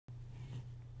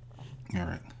All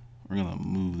right, we're gonna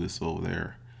move this over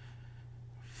there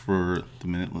for the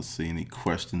minute. Let's see any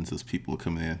questions as people are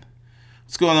coming in.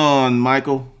 What's going on,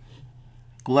 Michael?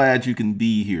 Glad you can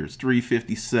be here. It's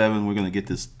 3:57. We're gonna get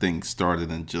this thing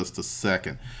started in just a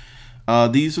second.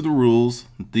 These are the rules.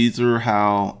 These are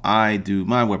how I do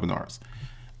my webinars.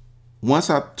 Once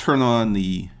I turn on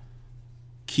the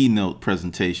keynote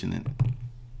presentation, and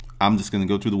I'm just going to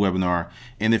go through the webinar,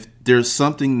 and if there's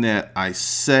something that I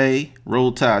say,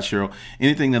 roll tide, Cheryl,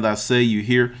 anything that I say you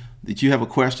hear that you have a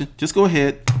question, just go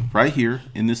ahead right here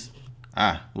in this,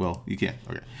 well, you can't,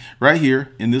 okay, right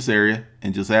here in this area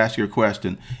and just ask your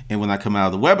question, and when I come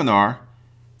out of the webinar,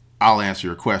 I'll answer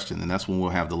your question, and that's when we'll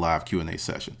have the live Q&A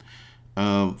session.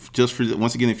 Just for,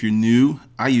 once again, if you're new,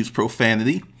 I use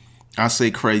profanity. I say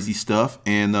crazy stuff,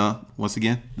 and once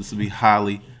again, this will be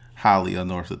highly, highly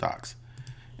unorthodox.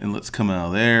 And let's come out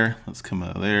of there. Let's come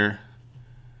out of there,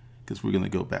 because we're going to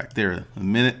go back there in a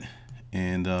minute.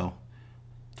 And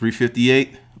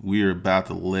 3:58, we are about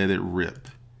to let it rip.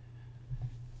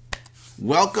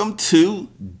 Welcome to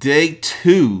day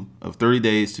 2 of 30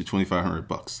 days to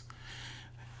 $2,500.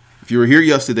 If you were here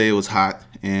yesterday, it was hot,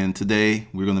 and today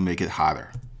we're going to make it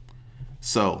hotter.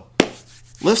 So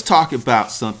let's talk about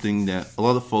something that a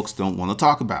lot of folks don't want to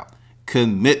talk about: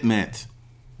 commitment.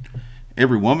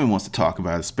 Every woman wants to talk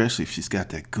about it, especially if she's got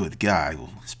that good guy,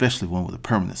 especially one with a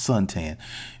permanent suntan.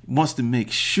 Wants to make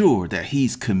sure that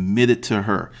he's committed to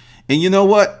her. And you know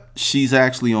what? She's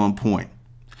actually on point.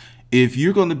 If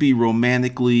you're going to be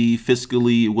romantically,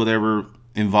 fiscally, whatever,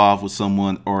 involved with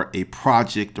someone or a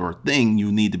project or thing,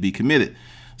 you need to be committed.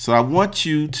 So I want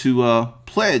you to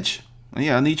pledge.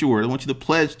 Yeah, I need your word. I want you to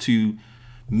pledge to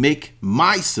make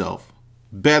myself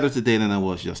better today than I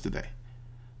was yesterday.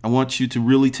 I want you to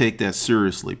really take that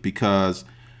seriously, because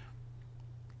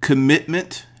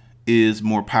commitment is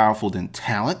more powerful than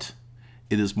talent.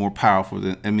 It is more powerful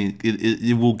than,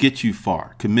 it will get you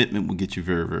far. Commitment will get you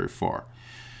very, very far.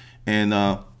 And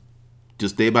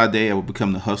just day by day, I will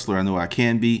become the hustler I know I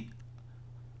can be.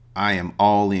 I am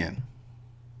all in.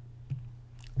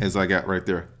 As I got right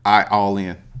there, I all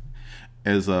in.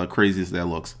 As crazy as that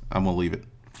looks, I'm going to leave it.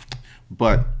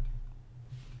 But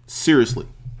seriously,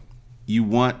 you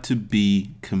want to be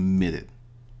committed,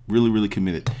 really, really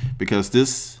committed, because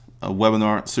this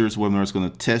serious webinar is going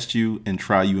to test you and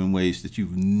try you in ways that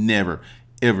you've never,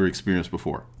 ever experienced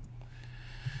before.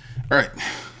 All right.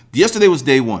 Yesterday was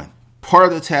day 1. Part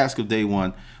of the task of day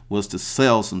 1 was to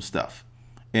sell some stuff.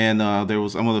 And I'm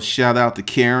going to shout out to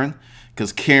Karen,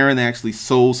 because Karen actually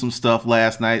sold some stuff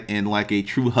last night, and like a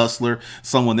true hustler,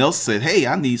 someone else said, hey,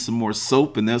 I need some more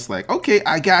soap, and that's like, okay,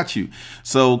 I got you.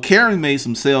 So Karen made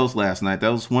some sales last night.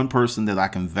 That was one person that I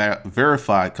can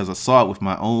verify, because I saw it with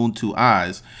my own 2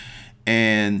 eyes,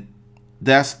 and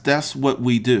that's what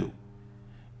we do.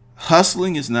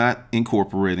 Hustling is not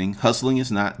incorporating. Hustling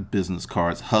is not business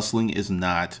cards. Hustling is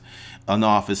not an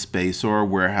office space or a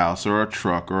warehouse or a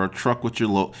truck with your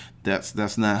logo.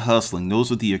 That's not hustling.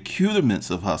 Those are the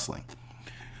accoutrements of hustling.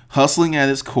 Hustling at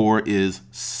its core is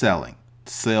selling.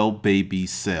 Sell, baby,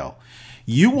 sell.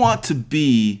 You want to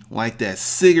be like that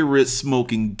cigarette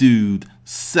smoking dude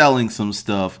selling some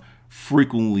stuff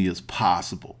frequently as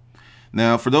possible.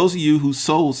 Now, for those of you who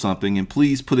sold something, and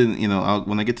please put in,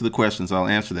 when I get to the questions, I'll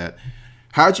answer that.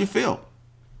 How'd you feel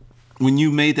when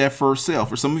you made that first sale?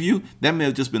 For some of you, that may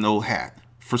have just been old hat.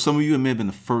 For some of you, it may have been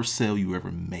the first sale you ever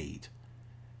made.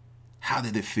 How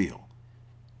did it feel?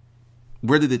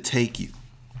 Where did it take you?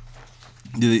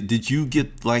 Did you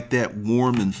get like that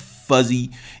warm and fuzzy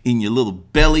in your little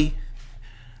belly?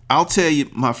 I'll tell you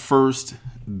my first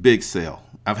big sale.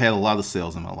 I've had a lot of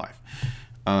sales in my life.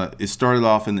 It started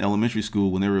off in elementary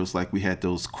school whenever it was like we had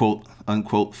those quote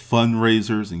unquote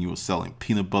fundraisers, and you were selling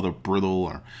peanut butter brittle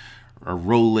or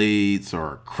Rolaids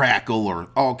or crackle or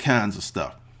all kinds of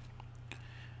stuff.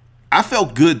 I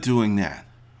felt good doing that.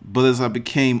 But as I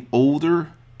became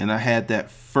older and I had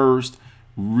that first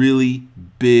really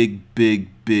big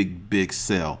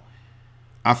sale,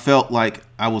 I felt like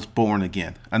I was born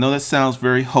again. I know that sounds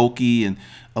very hokey and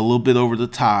a little bit over the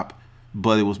top,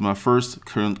 but it was my first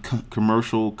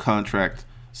commercial contract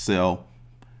sale.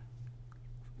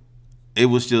 It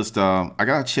was just, I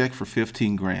got a check for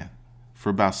 15 grand for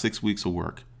about 6 weeks of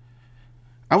work.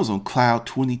 I was on cloud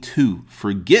 22.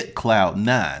 Forget cloud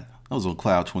 9. I was on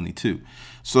cloud 22.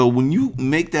 So when you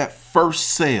make that first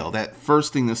sale, that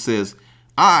first thing that says,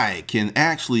 I can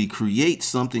actually create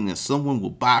something that someone will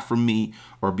buy from me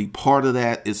or be part of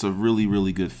that, it's a really,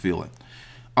 really good feeling.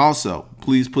 Also,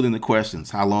 please put in the questions.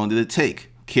 How long did it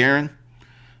take? Karen,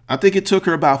 I think it took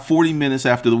her about 40 minutes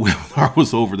after the webinar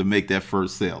was over to make that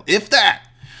first sale, if that.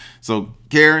 So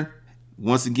Karen,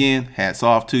 Once again, hats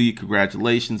off to you.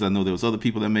 Congratulations. I know there was other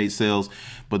people that made sales,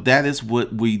 but that is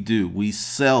what we do. We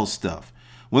sell stuff.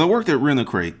 When I worked at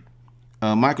Rent-A-Crate,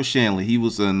 Michael Shanley, he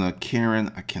was in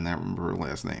Karen, I cannot remember her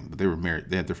last name, but they were married.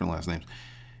 They had different last names.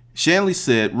 Shanley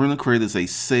said Rent-A-Crate is a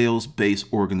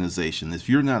sales-based organization. If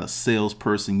you're not a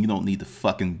salesperson, you don't need to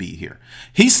fucking be here.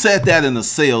 He said that in a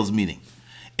sales meeting.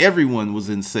 Everyone was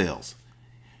in sales.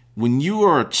 When you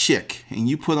are a chick and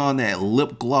you put on that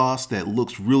lip gloss that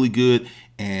looks really good,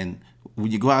 and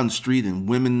when you go out in the street and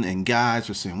women and guys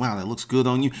are saying, wow, that looks good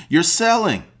on you, you're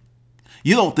selling.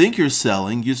 You don't think you're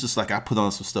selling. You're just like, I put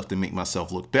on some stuff to make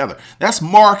myself look better. That's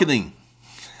marketing.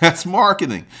 That's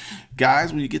marketing.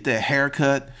 Guys, when you get that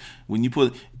haircut, when you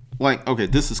put, like, okay,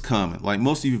 this is common. Like,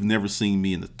 most of you have never seen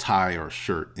me in a tie or a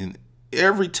shirt. And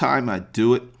every time I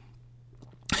do it,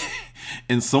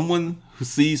 and someone who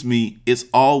sees me, it's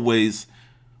always,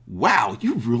 wow,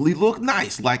 you really look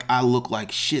nice. Like I look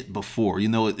like shit before. You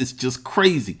know, it's just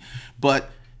crazy. But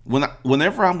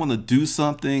whenever I'm going to do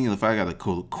something, and if I got to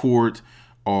go to court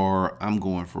or I'm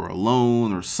going for a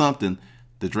loan or something,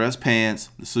 the dress pants,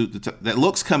 the suit, that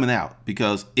looks coming out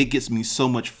because it gets me so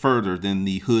much further than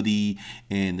the hoodie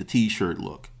and the t-shirt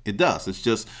look. It does. It's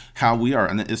just how we are.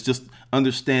 And it's just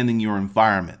understanding your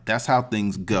environment. That's how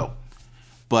things go.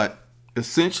 But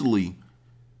essentially,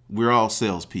 we're all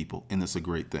salespeople, and it's a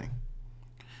great thing.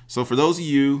 So for those of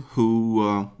you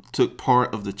who took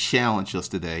part of the challenge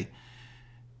yesterday,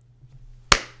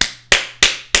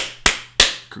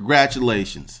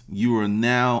 congratulations. You are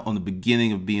now on the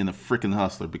beginning of being a freaking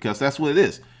hustler, because that's what it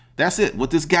is. That's it.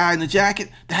 With this guy in the jacket,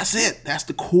 that's it. That's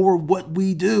the core of what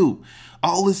we do.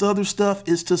 All this other stuff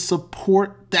is to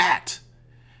support that.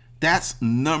 That's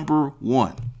number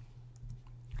one.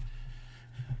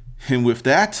 And with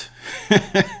that,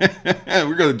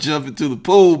 we're going to jump into the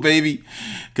pool, baby,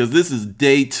 because this is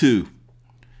day 2.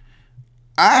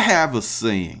 I have a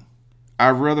saying.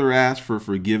 I'd rather ask for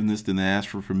forgiveness than ask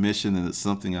for permission, and it's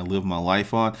something I live my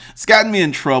life on. It's gotten me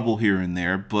in trouble here and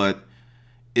there, but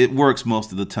it works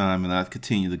most of the time, and I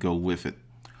continue to go with it.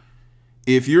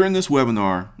 If you're in this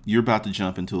webinar, you're about to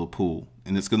jump into a pool,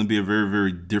 and it's going to be a very,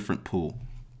 very different pool.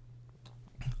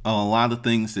 A lot of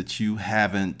things that you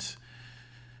haven't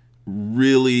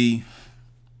really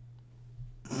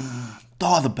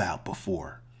thought about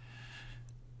before,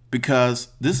 because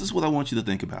this is what I want you to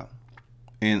think about.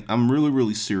 And I'm really,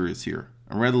 really serious here.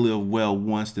 I'd rather live well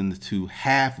once than to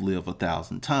half live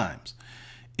 1,000 times.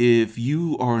 If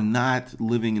you are not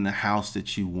living in the house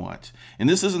that you want, and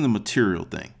this isn't a material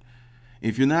thing,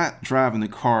 if you're not driving the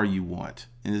car you want,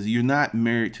 and if you're not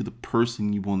married to the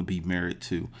person you want to be married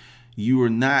to, you are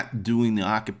not doing the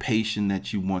occupation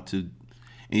that you want to.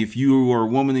 If you are a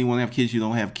woman and you want to have kids, you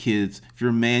don't have kids. If you're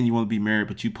a man, you want to be married,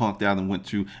 but you punked out and went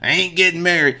through, I ain't getting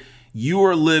married. You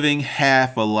are living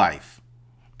half a life,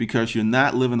 because you're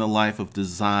not living a life of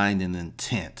design and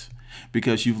intent,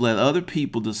 because you've let other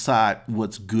people decide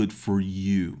what's good for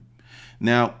you.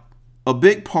 Now, a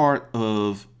big part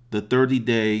of the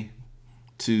 30-day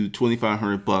to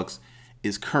 $2,500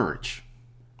 is courage.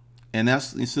 And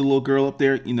that's, you see the little girl up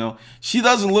there, you know, she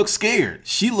doesn't look scared.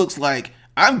 She looks like,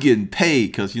 I'm getting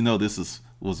paid, because, you know, this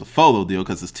was a photo deal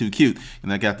because it's too cute.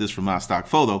 And I got this from my stock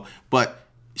photo. But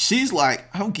she's like,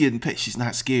 I'm getting paid. She's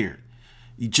not scared.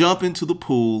 You jump into the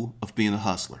pool of being a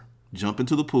hustler. Jump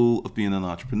into the pool of being an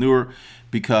entrepreneur,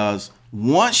 because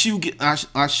once you get,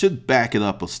 I should back it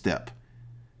up a step.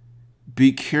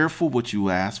 Be careful what you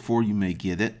ask for. You may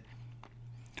get it.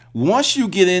 Once you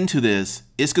get into this,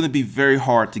 it's going to be very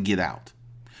hard to get out.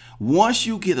 Once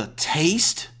you get a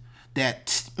taste,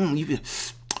 that you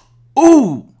get,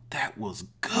 ooh, that was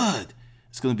good.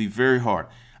 It's going to be very hard.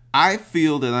 I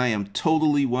feel that I am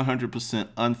totally 100%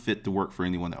 unfit to work for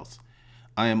anyone else.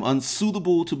 I am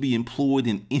unsuitable to be employed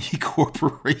in any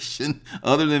corporation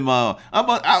other than my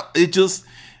own.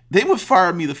 They would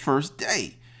fire me the first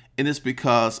day. And it's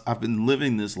because I've been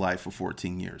living this life for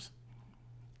 14 years.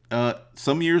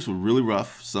 Some years were really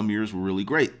rough. Some years were really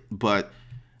great. But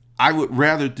I would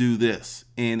rather do this.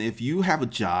 And if you have a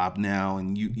job now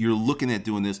and you're looking at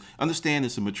doing this, understand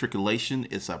it's a matriculation,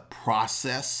 it's a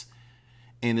process,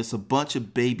 and it's a bunch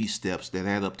of baby steps that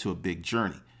add up to a big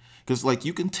journey. Because like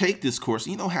you can take this course,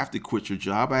 you don't have to quit your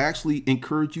job. I actually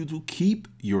encourage you to keep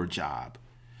your job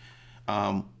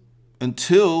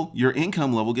until your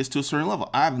income level gets to a certain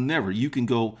level. You can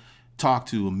go talk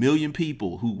to 1 million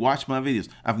people who watch my videos.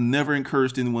 I've never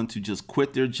encouraged anyone to just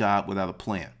quit their job without a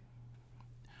plan.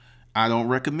 I don't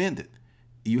recommend it.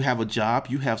 You have a job,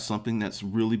 you have something that's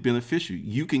really beneficial.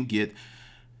 You can get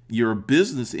your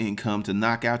business income to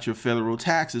knock out your federal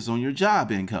taxes on your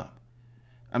job income.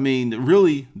 I mean,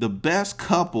 really, the best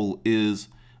couple is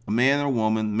a man or a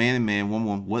woman, man and man,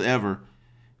 woman, whatever,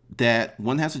 that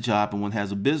one has a job and one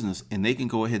has a business, and they can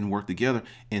go ahead and work together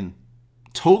and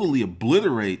totally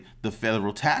obliterate the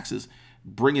federal taxes,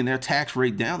 bringing their tax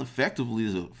rate down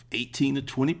effectively to 18 to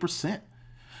 20%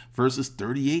 versus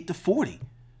 38 to 40.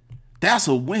 That's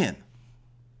a win.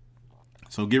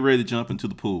 So get ready to jump into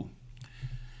the pool.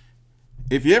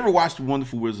 If you ever watched The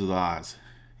Wonderful Wizard of Oz,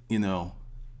 you know,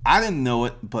 I didn't know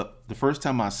it, but the first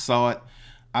time I saw it,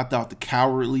 I thought the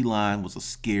Cowardly Lion was a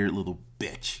scared little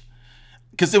bitch.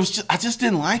 Because I just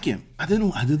didn't like him. I didn't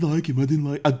like him. I didn't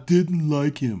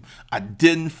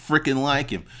freaking like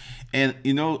him. And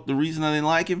you know the reason I didn't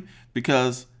like him?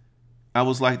 Because I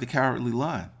was like the Cowardly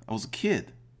Lion. I was a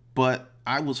kid, but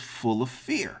I was full of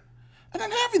fear. I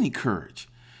didn't have any courage.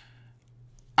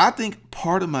 I think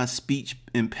part of my speech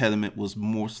impediment was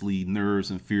mostly nerves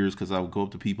and fears because I would go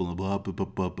up to people and blah, blah, blah,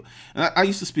 blah, blah. And I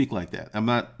used to speak like that. I'm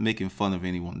not making fun of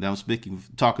anyone. I'm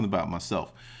talking about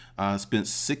myself. I spent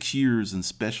 6 years in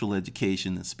special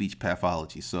education and speech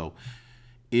pathology. So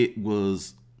it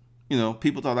was, you know,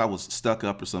 people thought I was stuck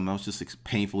up or something. I was just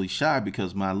painfully shy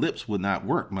because my lips would not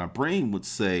work. My brain would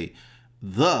say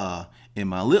and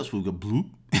my lips would go bloop.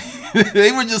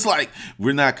 They were just like,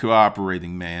 we're not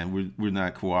cooperating, man. We're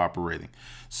not cooperating.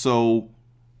 So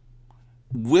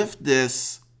with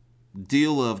this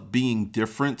deal of being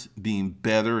different, being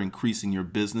better, increasing your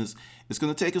business, it's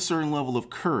going to take a certain level of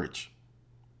courage.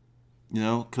 You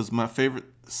know, because my favorite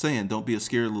saying, don't be a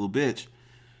scared little bitch.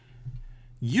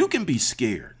 You can be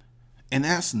scared, and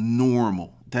that's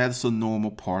normal. That's a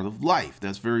normal part of life.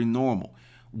 That's very normal.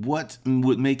 What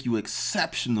would make you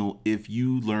exceptional if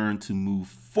you learn to move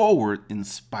forward in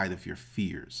spite of your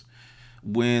fears?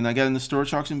 When I got in the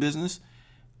storage auction business,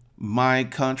 my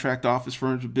contract office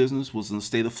furniture business was in a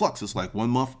state of flux. It's like 1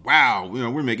 month, wow, you know,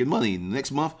 we're making money. The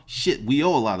next month, shit, we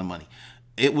owe a lot of money.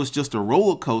 It was just a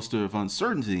roller coaster of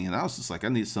uncertainty, and I was just like, I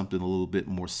need something a little bit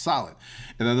more solid.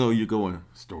 And I know you're going,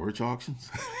 storage auctions?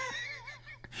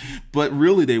 But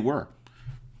really they were.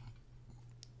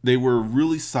 They were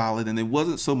really solid, and it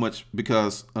wasn't so much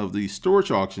because of the storage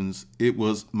auctions. It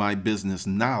was my business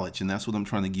knowledge, and that's what I'm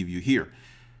trying to give you here.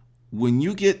 When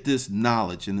you get this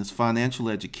knowledge and this financial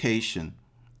education,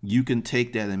 you can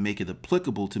take that and make it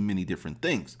applicable to many different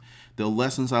things. The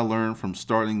lessons I learned from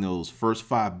starting those first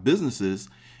 5 businesses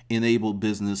enabled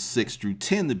business 6 through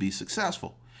 10 to be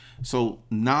successful. So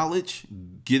knowledge,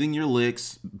 getting your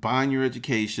licks, buying your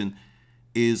education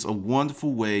is a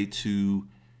wonderful way to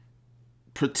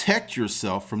protect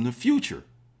yourself from the future.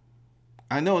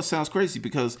 I know it sounds crazy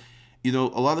because, you know,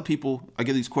 a lot of people, I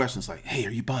get these questions like, hey,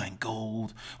 are you buying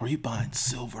gold? Are you buying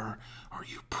silver? Are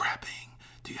you prepping?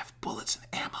 Do you have bullets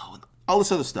and ammo and all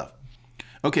this other stuff?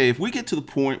 Okay, if we get to the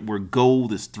point where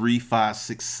gold is $3,000,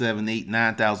 $5,000, $6,000, $7,000,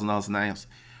 $8,000, $9,000 an ounce,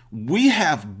 we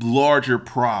have larger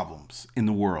problems in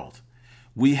the world.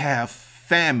 We have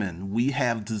famine. We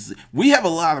have disease. We have a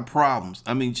lot of problems.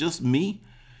 I mean, just me.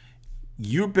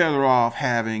 You're better off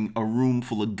having a room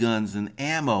full of guns and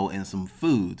ammo and some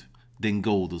food than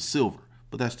gold or silver.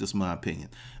 But that's just my opinion.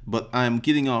 But I'm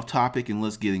getting off topic, and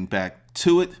let's getting back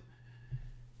to it.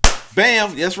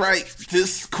 Bam! That's right.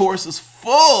 This course is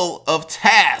full of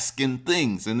tasks and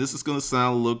things, and this is going to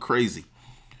sound a little crazy.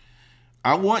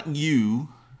 I want you,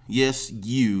 yes,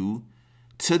 you,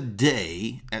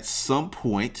 today at some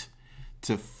point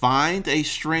to find a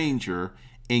stranger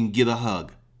and get a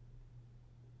hug.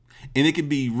 And it can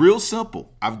be real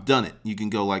simple. I've done it. You can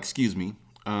go like, excuse me.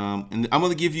 And I'm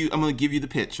going to give you the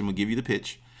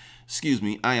pitch. Excuse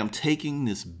me. I am taking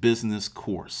this business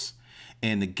course.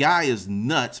 And the guy is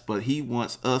nuts, but he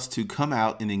wants us to come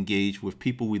out and engage with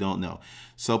people we don't know.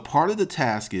 So part of the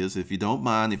task is, if you don't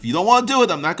mind, if you don't want to do it,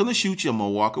 I'm not going to shoot you. I'm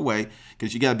going to walk away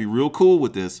because you got to be real cool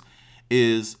with this,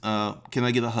 is can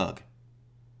I get a hug?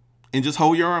 And just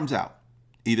hold your arms out.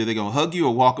 Either they're going to hug you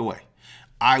or walk away.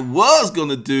 I was going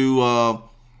to do,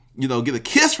 get a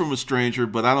kiss from a stranger,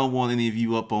 but I don't want any of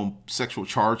you up on sexual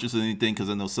charges or anything, because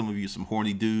I know some of you are some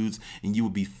horny dudes and you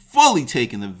would be fully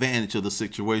taking advantage of the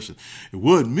situation. It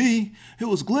wasn't me. It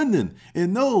was Glendon.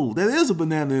 And no, that is a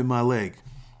banana in my leg,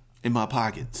 in my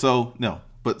pocket. So, no.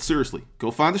 But seriously, go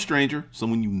find a stranger,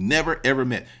 someone you never, ever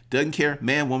met. Doesn't care,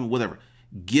 man, woman, whatever.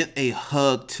 Get a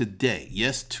hug today.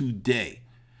 Yes, today.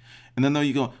 And I know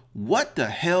you're going, what the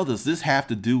hell does this have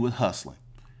to do with hustling?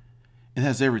 It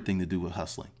has everything to do with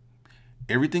hustling.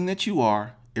 Everything that you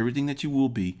are, everything that you will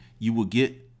be, you will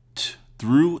get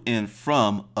through and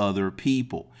from other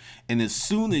people. And as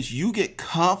soon as you get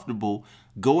comfortable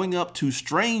going up to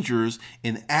strangers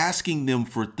and asking them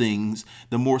for things,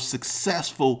 the more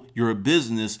successful your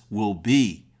business will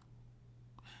be.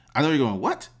 I know you're going,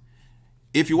 what?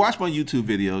 If you watch my YouTube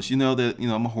videos, you know that,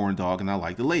 I'm a horn dog and I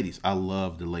like the ladies. I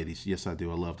love the ladies. Yes, I do.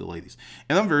 I love the ladies.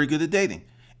 And I'm very good at dating.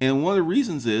 And one of the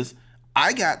reasons is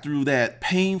I got through that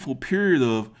painful period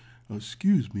of,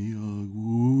 excuse me,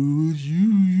 would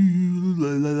you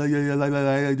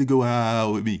like to go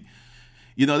out with me?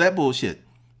 That bullshit.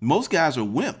 Most guys are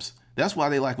wimps. That's why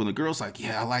they like when a girl's like,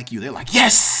 yeah, I like you. They're like,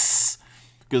 yes!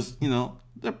 Because,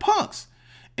 they're punks.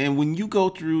 And when you go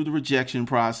through the rejection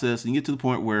process and you get to the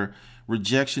point where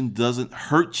rejection doesn't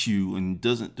hurt you and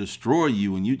doesn't destroy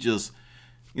you and you just,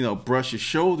 brush your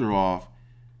shoulder off,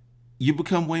 you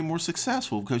become way more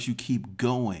successful because you keep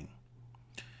going.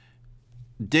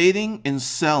 Dating and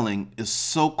selling is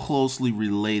so closely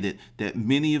related that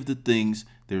many of the things,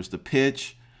 there's the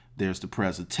pitch, there's the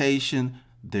presentation,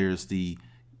 there's the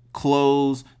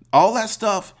close, all that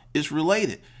stuff is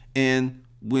related. And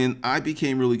when I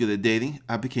became really good at dating,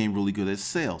 I became really good at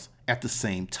sales at the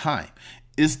same time.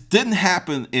 It didn't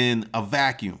happen in a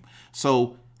vacuum.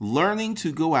 So learning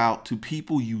to go out to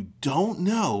people you don't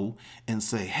know and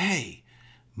say, hey,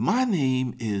 my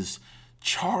name is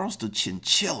Charles the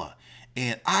Chinchilla,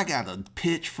 and I got a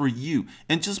pitch for you.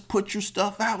 And just put your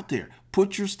stuff out there.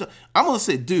 Put your stuff. I'm going to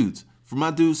say, dudes, for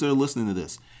my dudes that are listening to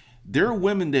this, there are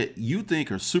women that you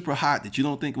think are super hot that you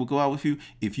don't think will go out with you.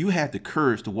 If you had the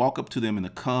courage to walk up to them in a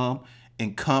calm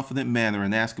and confident manner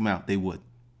and ask them out, they would.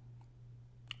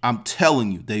 I'm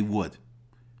telling you, they would.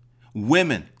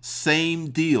 Women, same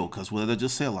deal. Because what did I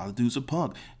just say? A lot of dudes are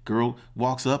punk. Girl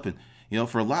walks up and,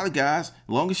 for a lot of guys, as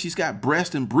long as she's got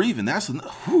breast and breathing, that's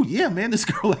enough. Whew, yeah, man, this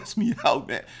girl asked me out,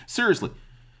 man. Seriously.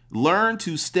 Learn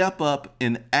to step up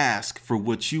and ask for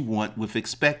what you want with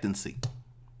expectancy.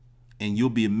 And you'll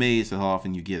be amazed at how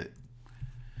often you get it.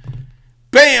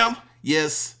 Bam!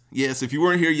 Yes. If you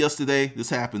weren't here yesterday,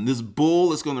 this happened. This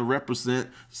bull is going to represent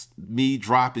me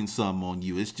dropping some on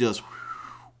you. It's just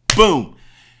boom.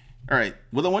 All right.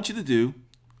 What I want you to do,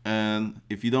 and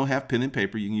if you don't have pen and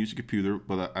paper, you can use your computer,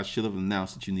 but I should have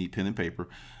announced that you need pen and paper.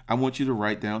 I want you to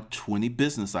write down 20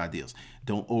 business ideas.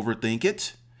 Don't overthink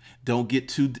it. Don't get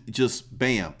too just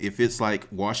bam. If it's like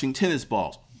washing tennis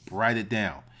balls, write it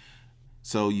down.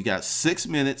 So you got 6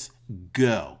 minutes,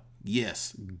 go.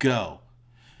 Yes, go.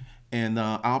 And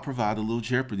I'll provide a little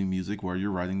Jeopardy music while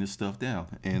you're writing this stuff down.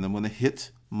 And I'm going to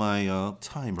hit my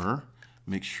timer,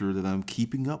 make sure that I'm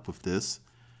keeping up with this.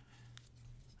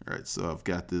 All right, so I've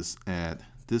got this at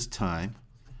this time.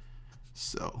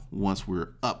 So once we're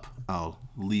up, I'll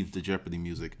leave the Jeopardy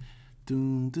music.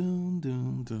 Doom, doom,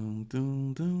 doom, doom,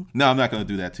 doom, doom. No, I'm not going to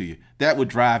do that to you. That would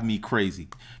drive me crazy.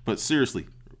 But seriously,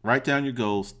 write down your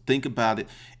goals, think about it,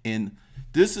 and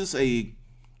this is a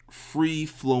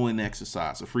free-flowing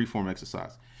exercise, a free-form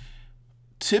exercise.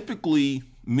 Typically,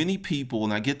 many people,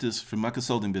 and I get this from my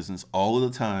consulting business all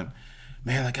of the time,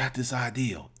 man, I got this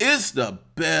ideal. It's the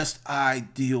best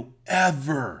ideal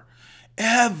ever,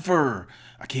 ever.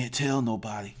 I can't tell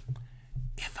nobody.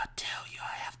 If I tell you,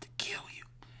 I have to kill you.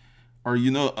 Or,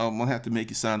 I'm going to have to make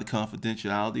you sign the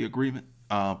confidentiality agreement.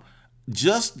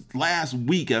 Just last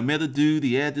week, I met a dude.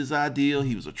 He had this ideal.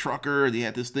 He was a trucker. And he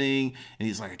had this thing. And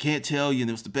he's like, I can't tell you. And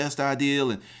it was the best ideal.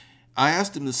 And I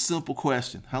asked him this simple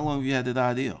question. How long have you had that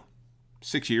ideal?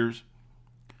 6 years.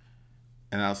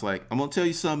 And I was like, I'm going to tell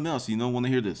you something else. You don't want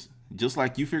to hear this. Just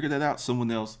like you figured that out,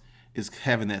 someone else is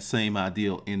having that same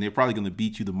ideal. And they're probably going to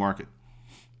beat you to market.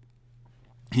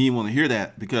 He didn't want to hear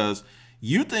that because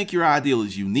you think your ideal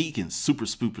is unique and super,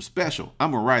 super special.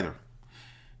 I'm a writer.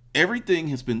 Everything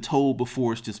has been told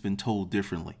before, it's just been told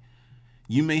differently.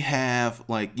 You may have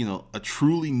a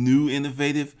truly new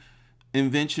innovative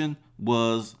invention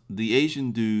was the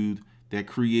Asian dude that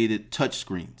created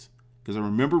touchscreens. Because I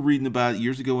remember reading about it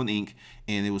years ago in Ink,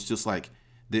 and it was just like,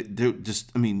 they were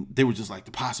just like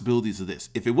the possibilities of this.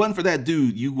 If it wasn't for that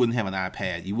dude, you wouldn't have an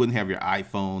iPad, you wouldn't have your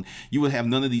iPhone, you would have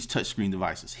none of these touchscreen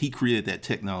devices. He created that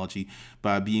technology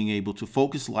by being able to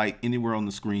focus light anywhere on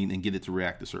the screen and get it to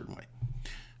react a certain way.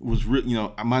 Was my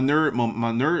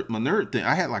nerd thing.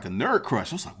 I had like a nerd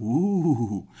crush. I was like,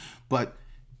 ooh. But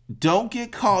don't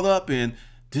get caught up in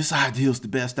this idea is the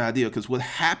best idea, because what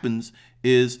happens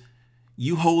is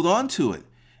you hold on to it.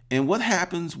 And what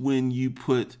happens when you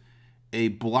put a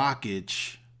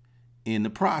blockage in the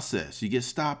process? You get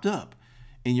stopped up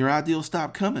and your ideal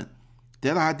stop coming.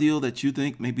 That ideal that you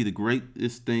think may be the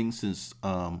greatest thing since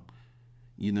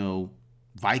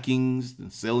Vikings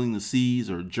and sailing the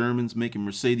seas, or Germans making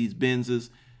Mercedes Benzes,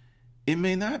 it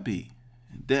may not be.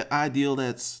 That ideal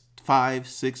that's 5,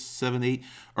 6, 7, 8,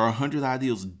 or 100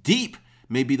 ideals deep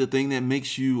may be the thing that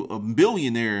makes you a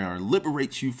millionaire or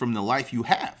liberates you from the life you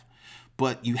have.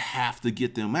 But you have to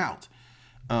get them out.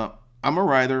 I'm a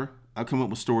writer. I come up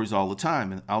with stories all the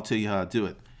time, and I'll tell you how I do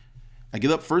it. I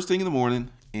get up first thing in the morning,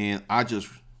 and I just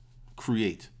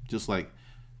create, just like,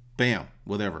 bam,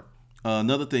 whatever.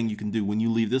 Another thing you can do when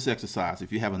you leave this exercise,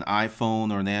 if you have an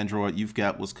iPhone or an Android, you've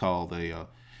got what's called a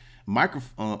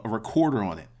recorder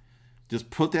on it. Just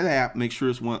put that app, make sure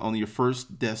it's one on your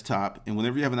first desktop, and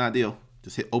whenever you have an idea,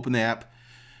 just hit open the app.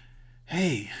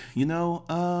 Hey,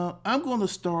 I'm going to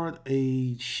start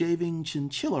a shaving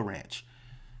chinchilla ranch.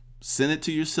 Send it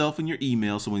to yourself in your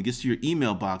email, so when it gets to your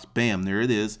email box, bam, there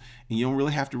it is, and you don't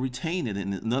really have to retain it,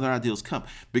 and another ideas come.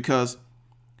 Because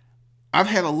I've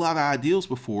had a lot of ideas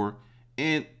before,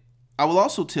 and I will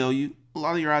also tell you, a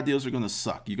lot of your ideas are going to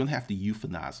suck. You're going to have to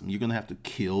euthanize them. You're going to have to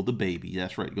kill the baby.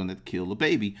 That's right, you're going to have to kill the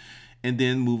baby, and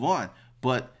then move on.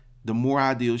 But the more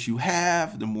ideas you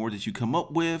have, the more that you come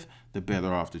up with, the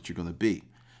better off that you're going to be.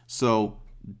 So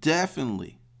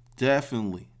definitely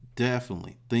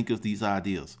think of these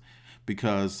ideas,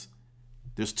 because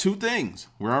there's two things.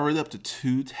 We're already up to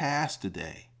 2 tasks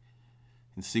today.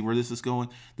 And see where this is going?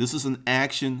 This is an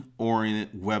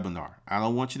action-oriented webinar. I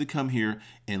don't want you to come here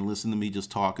and listen to me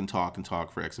just talk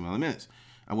for X amount of minutes.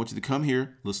 I want you to come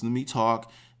here, listen to me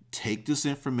talk, take this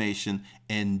information,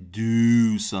 and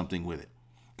do something with it.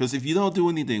 Because if you don't do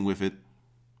anything with it,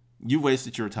 you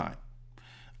wasted your time.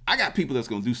 I got people that's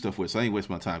going to do stuff with, so I ain't waste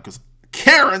my time. Because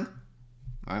Karen,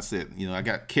 I said, I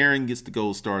got Karen gets the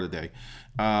gold star today.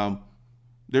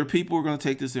 There are people who are going to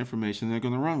take this information and they're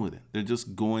going to run with it. They're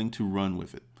just going to run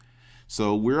with it.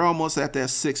 So we're almost at that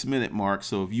 6-minute mark.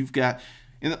 So if you've got,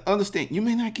 and understand, you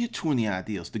may not get 20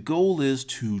 ideas. The goal is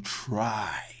to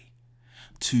try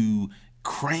to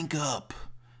crank up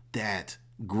that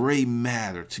gray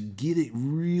matter, to get it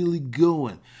really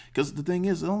going. Because the thing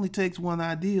is, it only takes one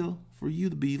idea for you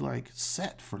to be like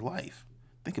set for life.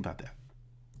 Think about that.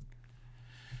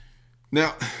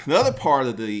 Now, the other part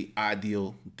of the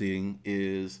ideal thing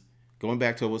is, going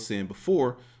back to what I was saying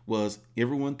before, was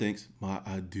everyone thinks my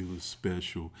ideal is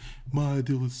special. My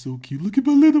ideal is so cute. Look at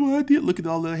my little ideal. Look at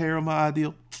all the hair on my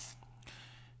ideal.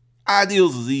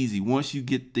 Ideals is easy. Once you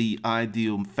get the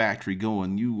ideal factory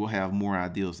going, you will have more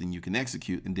ideals than you can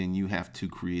execute. And then you have to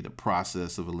create a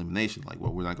process of elimination. Like,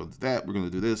 well, we're not going to do that. We're going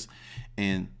to do this,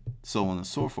 and so on and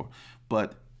so forth.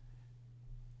 But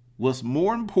what's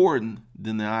more important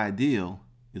than the ideal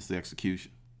is the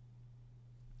execution.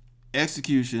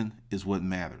 Execution is what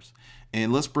matters.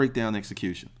 And let's break down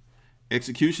execution.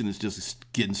 Execution is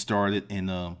just getting started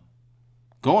and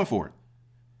going for it.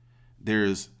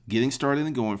 There's getting started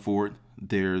and going for it.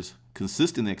 There's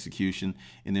consistent execution,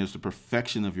 and there's the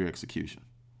perfection of your execution.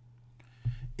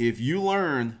 If you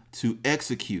learn to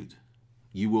execute,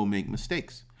 you will make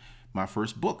mistakes. My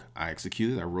first book, I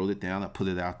executed, I wrote it down, I put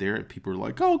it out there, and people are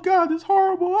like, oh God, it's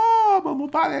horrible. Oh, I'm gonna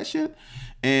buy that shit.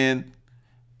 And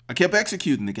I kept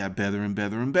executing. It got better and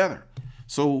better and better.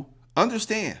 So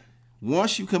understand,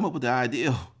 once you come up with the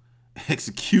ideal,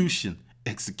 execution,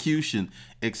 that's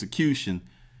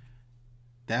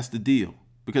the deal.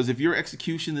 Because if your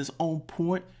execution is on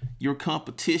point, your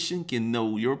competition can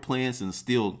know your plans and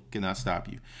still cannot stop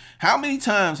you. How many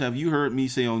times have you heard me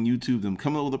say on YouTube, them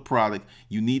coming up with a product,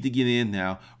 you need to get in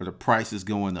now or the price is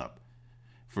going up?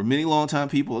 For many long time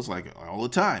people, it's like all the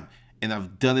time. And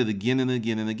I've done it again and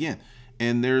again and again.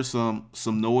 And there's some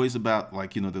noise about,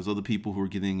 like, there's other people who are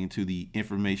getting into the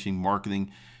information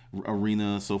marketing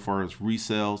arena so far as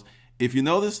resales. If you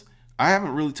notice, I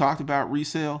haven't really talked about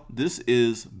resale. This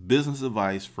is business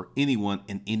advice for anyone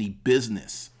in any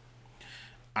business.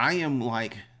 I am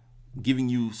like giving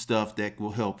you stuff that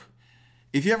will help.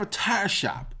 If you have a tire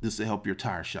shop, this will help your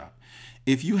tire shop.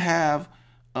 If you have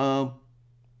a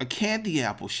candy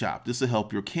apple shop, this will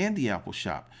help your candy apple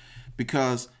shop.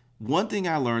 Because one thing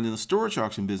I learned in the storage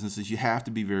auction business is you have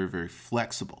to be very, very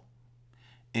flexible.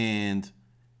 And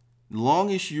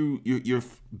long as your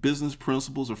business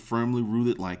principles are firmly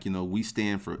rooted, like, we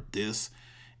stand for this,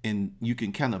 and you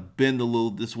can kind of bend a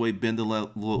little this way, bend a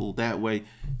little that way,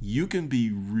 you can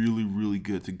be really, really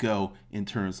good to go in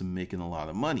terms of making a lot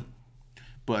of money.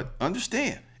 But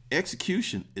understand,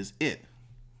 execution is it.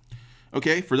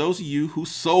 Okay, for those of you who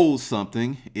sold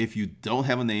something, if you don't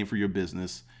have a name for your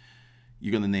business,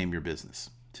 you're going to name your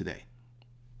business today.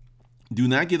 Do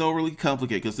not get overly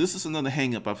complicated, because this is another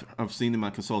hang-up I've seen in my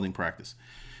consulting practice.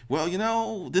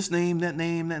 Well, this name, that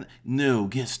name, that. No,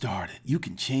 get started. You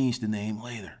can change the name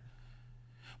later.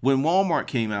 When Walmart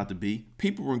came out to be,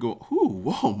 people were going, ooh,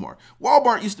 Walmart.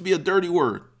 Walmart used to be a dirty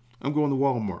word. I'm going to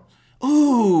Walmart.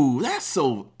 Ooh, that's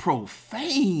so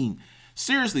profane.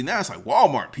 Seriously, now it's like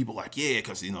Walmart. People like, yeah,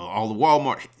 because, all the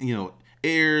Walmart,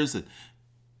 heirs. And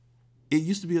it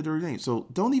used to be a dirty name. So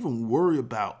don't even worry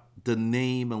about the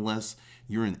name unless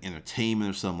you're in entertainment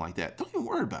or something like that, don't even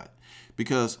worry about it,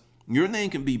 because your name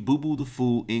can be Boo Boo the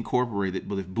Fool Incorporated,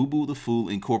 but if Boo Boo the Fool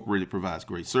Incorporated provides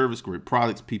great service, great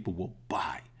products, people will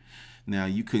buy. Now,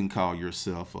 you couldn't call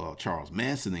yourself Charles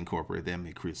Manson Incorporated. That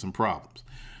may create some problems.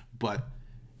 But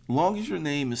as long as your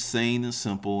name is sane and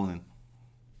simple, and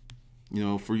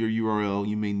for your URL,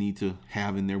 you may need to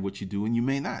have in there what you do, and you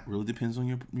may not. It really depends on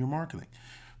your marketing.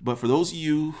 But for those of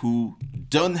you who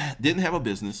didn't have a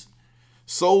business,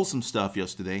 sold some stuff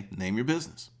yesterday, name your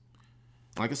business.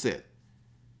 Like I said,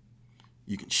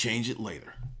 you can change it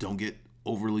later. Don't get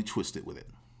overly twisted with it.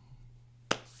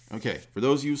 Okay, for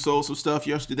those of you who sold some stuff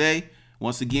yesterday,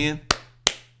 once again,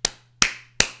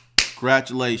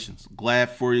 congratulations. Glad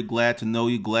for you, glad to know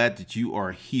you, glad that you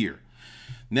are here.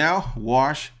 Now,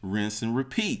 wash, rinse, and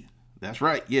repeat. That's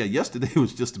right. Yeah, yesterday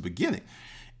was just the beginning.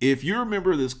 If you're a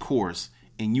member of this course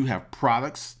and you have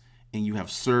products and you have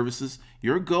services,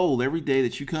 your goal every day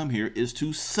that you come here is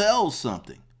to sell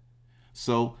something.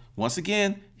 So once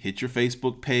again, hit your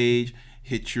Facebook page,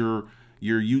 hit your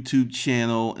YouTube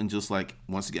channel, and just like,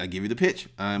 once again, I give you the pitch.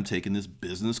 I'm taking this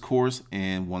business course,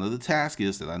 and one of the tasks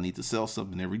is that I need to sell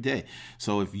something every day.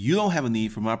 So if you don't have a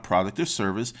need for my product or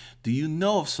service, do you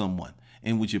know of someone?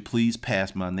 And would you please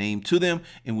pass my name to them?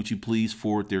 And would you please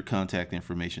forward their contact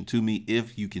information to me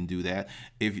if you can do that?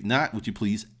 If not, would you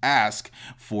please ask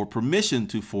for permission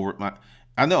to forward my...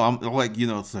 I know, I'm like,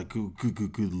 it's like,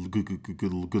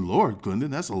 good Lord,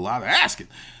 Glendon, that's a lot of asking.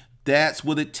 That's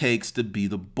what it takes to be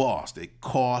the boss. It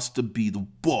costs to be the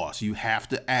boss. You have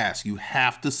to ask. You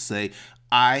have to say,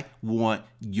 I want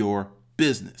your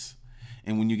business.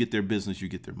 And when you get their business, you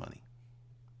get their money.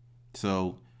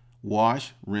 So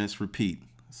wash, rinse, repeat.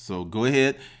 So go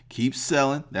ahead, keep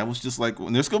selling. That was just like,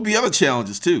 and there's going to be other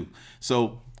challenges too.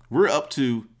 So we're up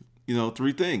to,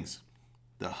 3 things: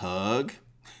 the hug,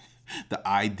 the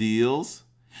ideals,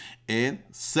 and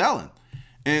selling.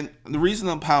 And the reason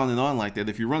I'm piling it on like that,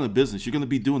 if you run a business, you're going to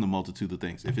be doing a multitude of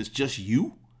things. If it's just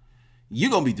you,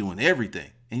 you're going to be doing everything,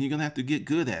 and you're going to have to get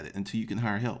good at it until you can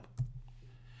hire help.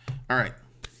 All right.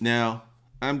 Now,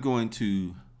 I'm going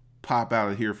to pop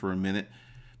out of here for a minute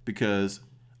because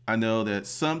I know that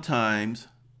sometimes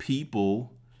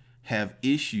people have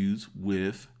issues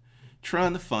with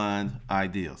trying to find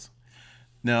ideas.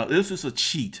 Now, this is a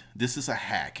cheat. This is a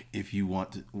hack if you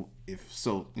want to.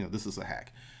 This is a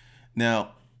hack.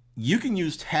 Now, you can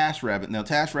use TaskRabbit. Now,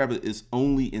 TaskRabbit is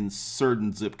only in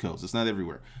certain zip codes. It's not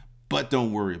everywhere. But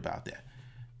don't worry about that.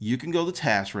 You can go to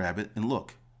TaskRabbit and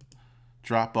look.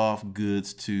 Drop off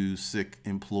goods to sick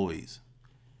employees.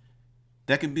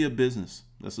 That can be a business.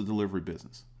 That's a delivery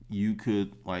business. You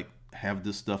could have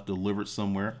this stuff delivered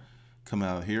somewhere, come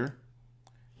out of here,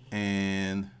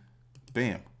 and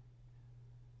bam.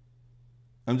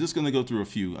 I'm just going to go through a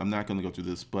few. I'm not going to go through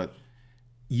this, but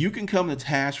you can come to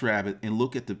TaskRabbit and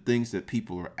look at the things that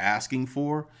people are asking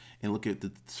for and look at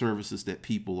the services that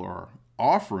people are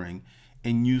offering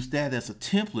and use that as a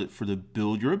template for to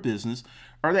build your business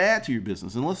or to add to your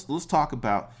business. And let's talk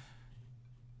about,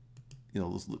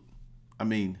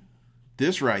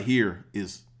 this right here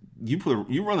is you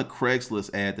run a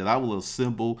Craigslist ad that I will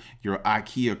assemble your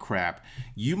IKEA crap.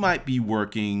 You might be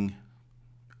working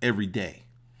every day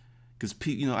because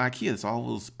IKEA is all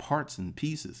those parts and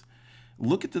pieces.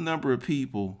 Look at the number of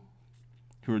people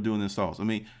who are doing installs.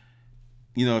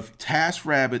 If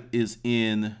TaskRabbit is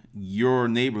in your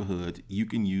neighborhood, you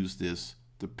can use this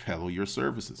to peddle your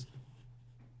services.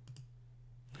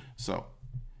 So,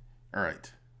 all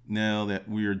right. Now that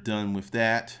we're done with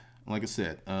that, like I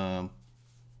said, that's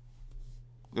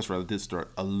right, I did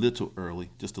start a little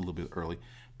early, just a little bit early.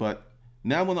 But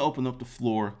now I want to open up the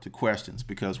floor to questions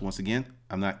because, once again,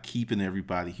 I'm not keeping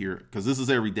everybody here because this is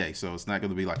every day. So it's not going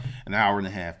to be like an hour and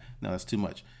a half. No, that's too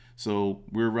much. So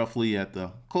we're roughly at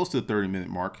close to the 30-minute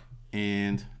mark.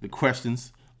 And the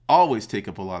questions always take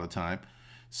up a lot of time.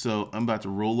 So I'm about to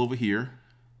roll over here.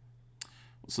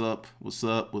 What's up? What's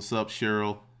up? What's up,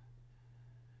 Cheryl?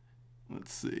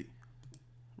 Let's see.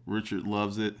 Richard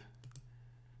loves it.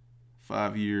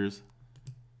 5 years.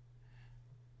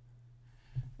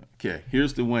 Okay,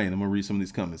 here's Dwayne. I'm going to read some of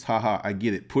these comments. Haha, I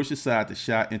get it. Push aside the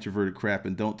shy introverted crap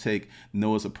and don't take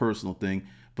no as a personal thing.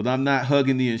 But I'm not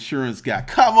hugging the insurance guy.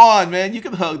 Come on, man. You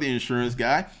can hug the insurance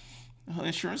guy.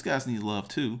 Insurance guys need love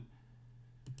too.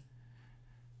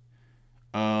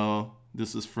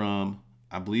 This is from,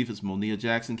 I believe it's Monia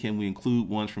Jackson. Can we include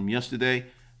ones from yesterday?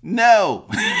 No.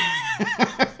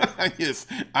 Yes,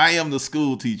 I am the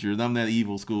school teacher, and I'm that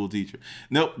evil school teacher.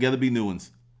 Nope, got to be new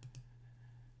ones.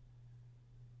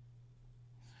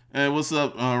 Hey, what's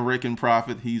up, Rick and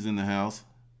Prophet? He's in the house.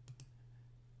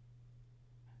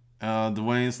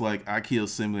 Dwayne's like, IKEA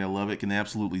assembly, I love it. Can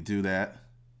absolutely do that.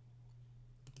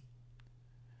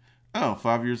 Oh,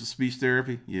 5 years of speech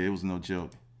therapy? Yeah, it was no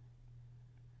joke.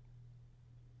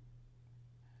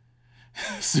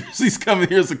 Seriously, he's coming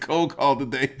here as a cold call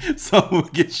today. Someone will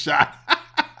get shot.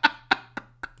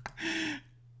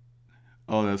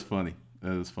 Oh, that's funny.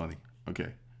 That is funny.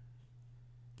 Okay.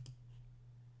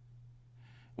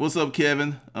 What's up,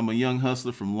 Kevin? I'm a young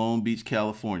hustler from Long Beach,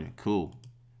 California. Cool.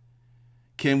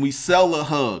 Can we sell a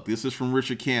hug? This is from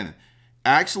Richard Cannon.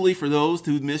 Actually, for those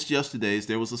who missed yesterday's,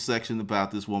 there was a section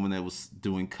about this woman that was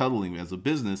doing cuddling as a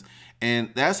business, and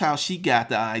that's how she got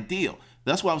the ideal.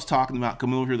 That's why I was talking about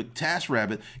coming over here to Task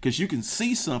Rabbit, because you can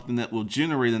see something that will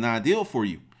generate an ideal for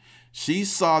you. She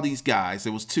saw these guys.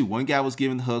 There was two. One guy was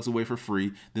giving hugs away for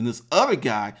free. Then this other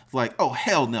guy was like, oh,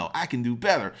 hell no, I can do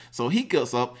better. So he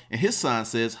goes up and his sign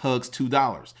says hugs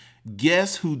 $2.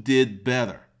 Guess who did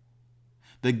better?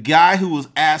 The guy who was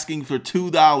asking for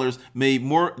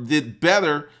 $2 did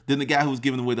better than the guy who was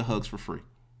giving away the hugs for free.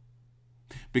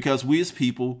 Because we as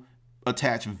people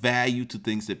attach value to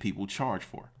things that people charge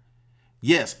for.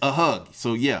 Yes, a hug.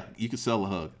 So yeah, you can sell a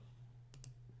hug.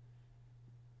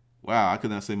 Wow, I could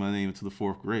not say my name until the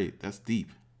 4th grade. That's deep.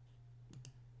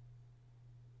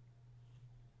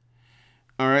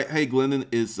 All right. Hey, Glendon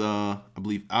is, I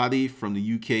believe, Adi from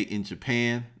the UK in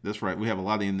Japan. That's right. We have a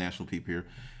lot of international people here.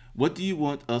 What do you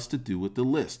want us to do with the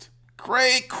list?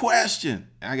 Great question.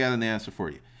 I got an answer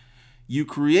for you. You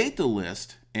create the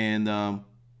list, and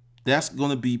that's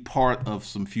going to be part of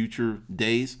some future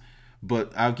days,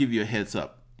 but I'll give you a heads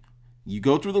up. You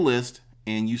go through the list,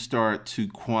 and you start to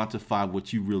quantify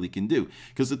what you really can do.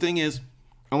 Because the thing is,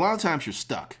 a lot of times you're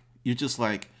stuck. You're just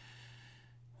like,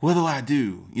 what do I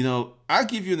do? You know, I'll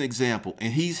give you an example,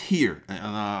 and he's here,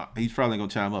 and he's probably going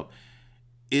to chime up.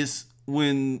 It's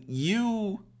when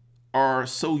you are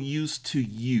so used to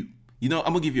you. You know,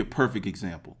 I'm going to give you a perfect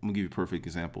example. I'm going to give you a perfect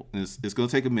example. And it's going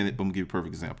to take a minute, but I'm going to give you a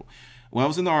perfect example. When I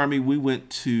was in the Army, we went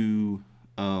to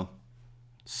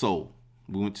Seoul.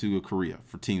 We went to Korea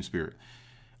for Team Spirit.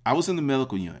 I was in the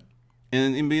medical unit.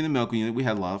 And in being in the medical unit, we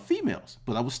had a lot of females.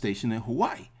 But I was stationed in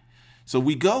Hawaii. So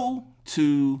we go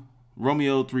to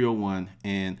Romeo 301,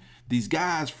 and these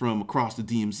guys from across the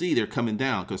DMZ, they're coming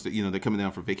down because they're coming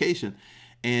down for vacation.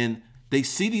 And they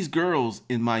see these girls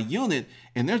in my unit,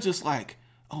 and they're just like,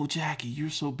 oh, Jackie,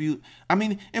 you're so beautiful. I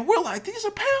mean, and we're like, these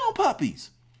are pound puppies.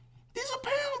 These are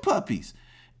pound puppies.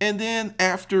 And then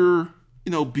after,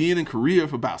 being in Korea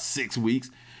for about 6 weeks,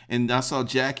 and I saw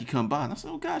Jackie come by, and I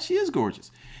said, oh, God, she is gorgeous.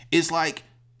 It's like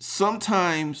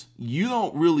sometimes you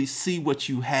don't really see what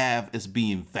you have as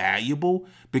being valuable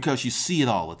because you see it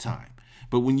all the time.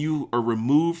 But when you are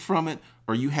removed from it,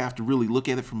 or you have to really look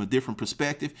at it from a different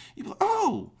perspective, you're like,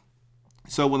 oh.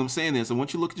 So what I'm saying is, I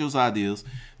want you to look at those ideas,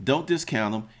 don't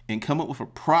discount them, and come up with a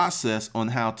process on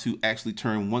how to actually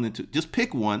turn one into, just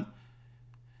pick one,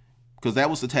 because that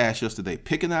was the task yesterday.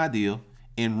 Pick an idea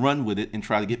and run with it and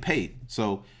try to get paid.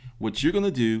 So what you're going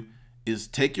to do is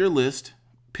take your list,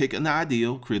 pick an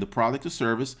ideal, create a product or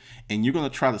service, and you're going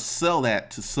to try to sell that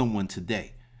to someone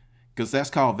today, because that's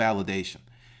called validation.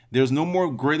 There's no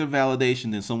more greater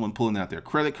validation than someone pulling out their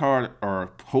credit card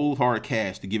or cold hard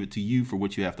cash to give it to you for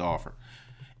what you have to offer.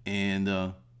 And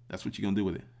that's what you're going to do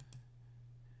with it.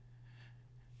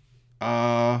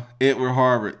 Edward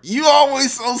Harvard. You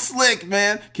always so slick,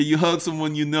 man. Can you hug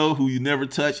someone you know who you never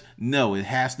touch? No, it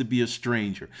has to be a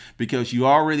stranger, because you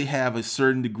already have a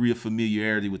certain degree of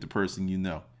familiarity with the person you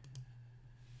know.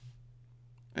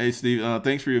 Hey, Steve,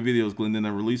 thanks for your videos, Glendon. I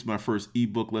released my first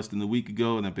ebook less than a week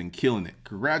ago, and I've been killing it.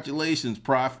 Congratulations,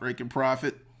 Freaking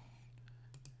Prophet.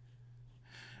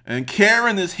 And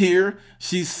Karen is here.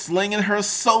 She's slinging her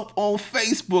soap on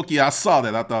Facebook. Yeah, I saw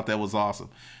that. I thought that was awesome.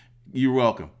 You're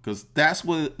welcome, because that's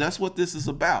what this is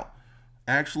about.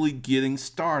 Actually getting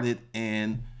started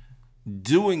and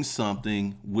doing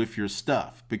something with your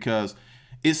stuff, because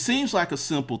it seems like a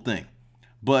simple thing,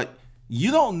 but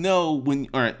you don't know when.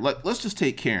 All right, let's just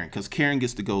take Karen, because Karen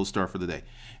gets the gold star for the day.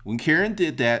 When Karen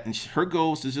did that, and her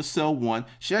goal was to just sell one,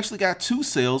 she actually got 2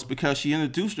 sales because she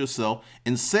introduced herself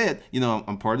and said,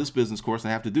 I'm part of this business course and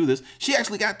I have to do this. She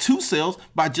actually got 2 sales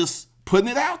by just putting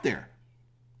it out there.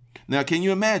 Now, can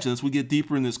you imagine, as we get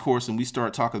deeper in this course and we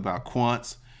start talking about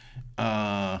quants?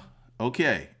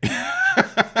 Okay.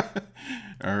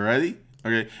 Alrighty.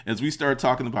 Okay. As we start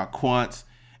talking about quants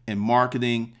and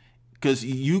marketing, because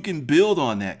you can build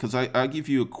on that. Because I'll give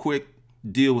you a quick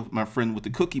deal with my friend with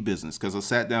the cookie business, because I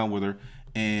sat down with her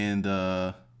and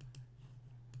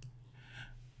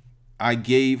I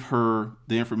gave her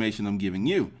the information I'm giving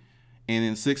you. And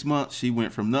in 6 months, she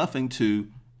went from nothing to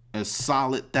a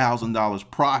solid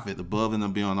 $1,000 profit above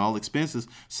and beyond all expenses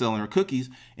selling her cookies.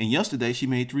 And yesterday she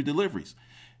made 3 deliveries.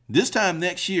 This time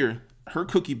next year, her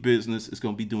cookie business is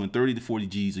going to be doing 30 to 40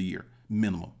 G's a year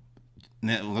minimum.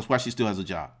 That's why she still has a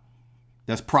job.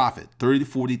 That's profit, 30 to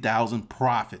 40,000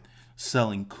 profit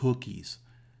selling cookies.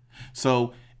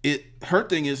 So her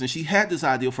thing is, and she had this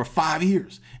idea for 5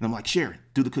 years. And I'm like, Sharon,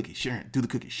 do the cookies. Sharon, do the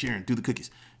cookies. Sharon, do the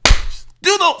cookies.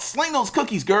 Sling those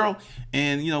cookies, girl.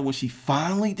 And when she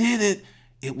finally did it,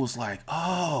 it was like,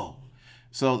 oh.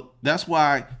 So that's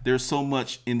why there's so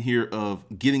much in here of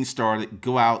getting started.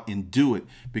 Go out and do it,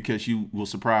 because you will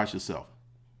surprise yourself.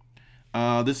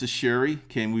 This is Sherry.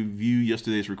 Can we view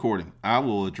yesterday's recording? I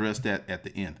will address that at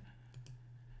the end.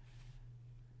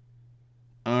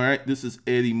 All right, this is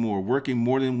Eddie Moore. Working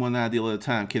more than one ideal at a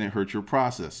time, can it hurt your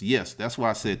process? Yes, that's why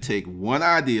I said take one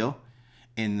ideal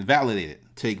and validate it.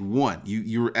 Take one.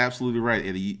 You're absolutely right,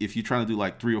 Eddie. If you're trying to do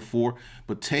like 3 or 4,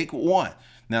 but take one.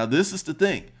 Now, this is the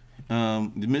thing.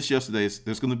 You missed yesterday.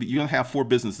 You're gonna have 4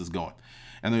 businesses going,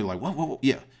 and they're like, what?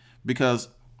 Yeah, because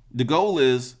the goal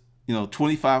is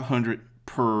 2,500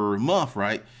 per month,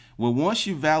 right? Well, once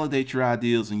you validate your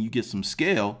ideas and you get some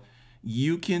scale,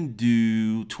 you can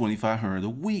do 2,500 a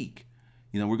week.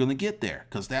 We're gonna get there,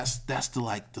 because that's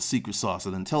the secret sauce.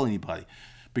 I didn't tell anybody,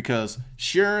 because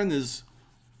Sharon is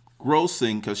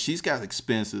grossing, because she's got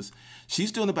expenses.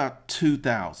 She's doing about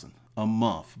 2,000 a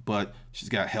month, but she's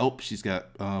got help. She's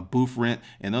got booth rent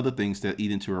and other things that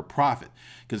eat into her profit.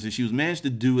 Because if she was managed to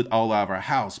do it all out of her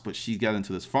house, but she got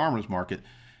into this farmer's market,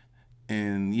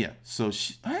 and yeah, so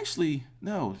she's at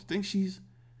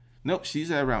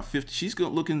around 50.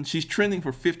 She's trending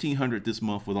for 1,500 this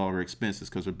month with all her expenses,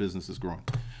 because her business is growing.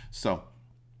 So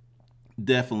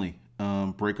definitely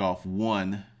break off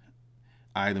one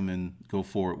item and go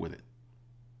forward with it.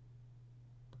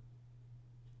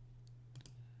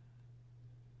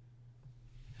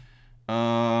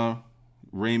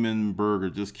 Raymond Berger,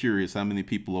 just curious how many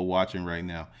people are watching right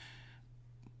now.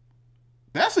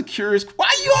 That's a curious. Why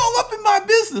are you all up in my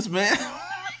business, man?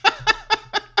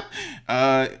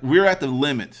 We're at the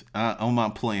limit on my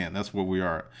plan. That's where we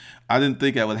are. I didn't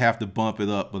think I would have to bump it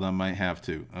up, but I might have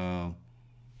to.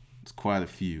 It's quite a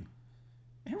few.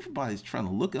 Everybody's trying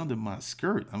to look under my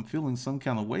skirt. I'm feeling some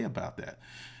kind of way about that.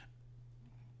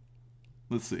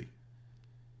 Let's see.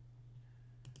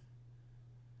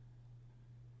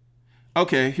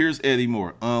 Okay, here's Eddie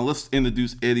Moore. Let's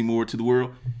introduce Eddie Moore to the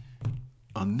world.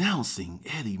 Announcing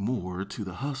Eddie Moore to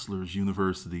the Hustlers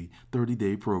University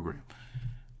 30-day program.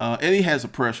 Eddie has a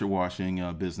pressure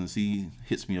washing business. He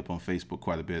hits me up on Facebook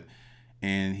quite a bit,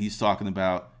 and he's talking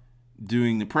about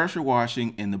doing the pressure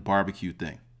washing and the barbecue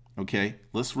thing. Okay,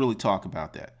 let's really talk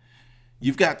about that.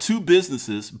 You've got 2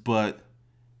 businesses, but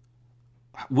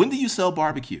when do you sell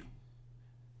barbecue?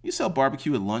 You sell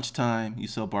barbecue at lunchtime. You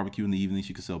sell barbecue in the evenings.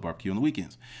 You can sell barbecue on the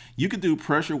weekends. You could do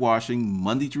pressure washing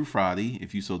Monday through Friday,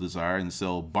 if you so desire, and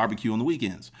sell barbecue on the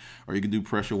weekends. Or you can do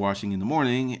pressure washing in the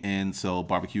morning and sell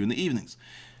barbecue in the evenings.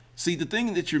 See, the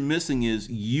thing that you're missing is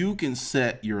you can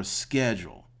set your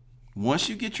schedule. Once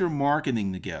you get your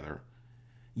marketing together,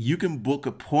 you can book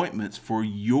appointments for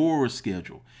your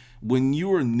schedule. When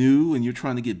you are new and you're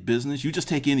trying to get business, you just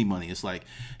take any money. It's like,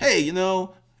 hey,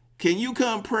 can you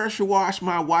come pressure wash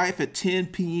my wife at 10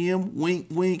 p.m.? Wink,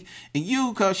 wink. And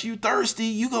you, because you thirsty,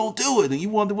 you gonna do it. And you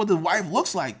wonder what the wife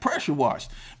looks like, pressure washed.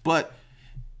 But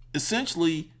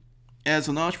essentially, as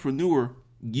an entrepreneur,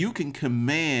 you can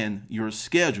command your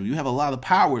schedule. You have a lot of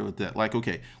power with that. Like,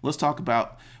 okay, let's talk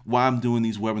about why I'm doing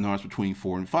these webinars between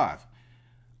 4 and 5.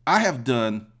 I have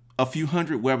done a few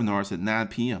hundred webinars at 9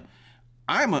 p.m.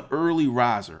 I'm an early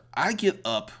riser. I get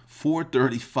up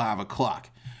 4:30, 5 o'clock.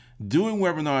 Doing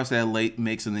webinars that late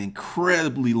makes an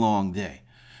incredibly long day.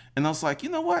 And I was like, you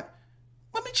know what?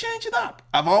 Let me change it up.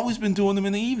 I've always been doing them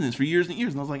in the evenings for years and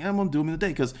years. And I was like, I'm going to do them in the day,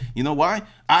 because you know why?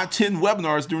 I attend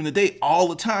webinars during the day all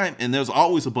the time, and there's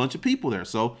always a bunch of people there.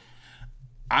 So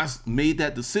I made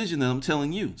that decision that I'm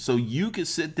telling you. So you can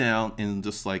sit down and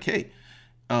just like, hey,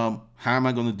 how am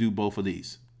I going to do both of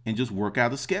these? And just work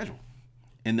out a schedule.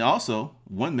 And also,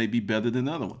 one may be better than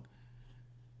the other one.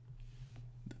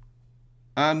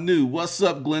 I'm new. What's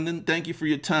up, Glendon? Thank you for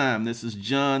your time. This is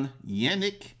John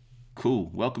Yannick. Cool.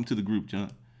 Welcome to the group,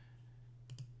 John.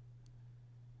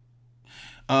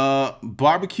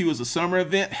 Barbecue is a summer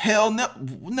event? Hell no.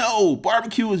 No,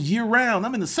 barbecue is year round.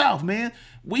 I'm in the South, man.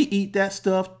 We eat that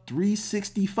stuff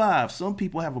 365. Some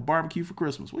people have a barbecue for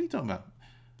Christmas. What are you talking about?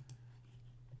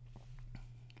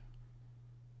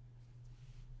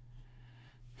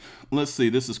 Let's see.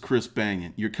 This is Chris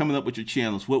Banyan. You're coming up with your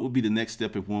channels. What would be the next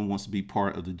step if one wants to be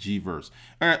part of the G-verse?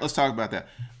 All right, let's talk about that.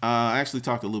 I actually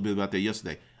talked a little bit about that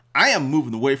yesterday. I am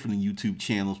moving away from the YouTube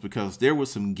channels because there was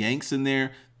some ganks in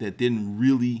there that didn't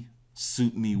really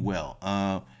suit me well.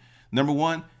 Number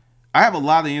one, I have a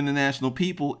lot of international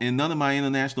people, and none of my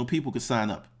international people could sign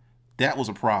up. That was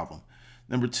a problem.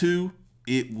 Number two,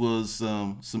 it was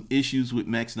some issues with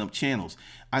maxing up channels.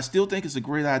 I still think it's a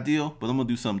great idea, but I'm going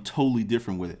to do something totally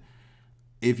different with it.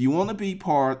 If you want to be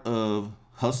part of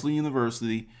Hustler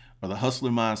University or the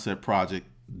Hustler Mindset Project,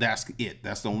 that's it.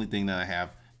 That's the only thing that I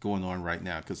have going on right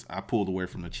now, because I pulled away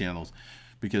from the channels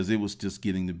because it was just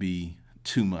getting to be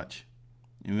too much.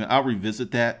 I'll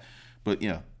revisit that, but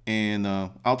yeah, and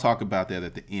I'll talk about that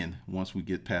at the end once we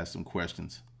get past some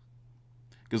questions.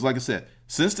 Because like I said,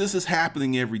 since this is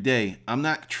happening every day, I'm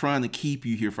not trying to keep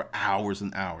you here for hours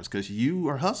and hours, because you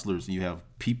are hustlers and you have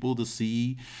people to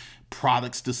see,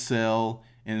 products to sell,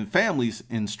 and families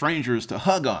and strangers to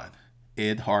hug on.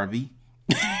 Ed Harvey.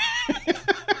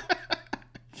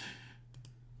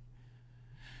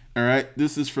 All right,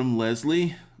 this is from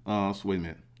Leslie. So wait a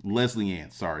minute. Leslie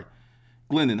Ann, sorry.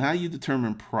 Glendon, how do you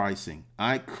determine pricing?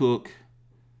 I cook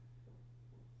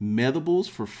medibles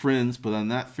for friends, but I've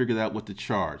not figured out what to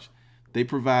charge. They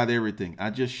provide everything. I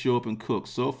just show up and cook.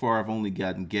 So far, I've only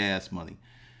gotten gas money.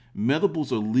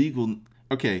 Medibles are legal.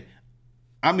 Okay,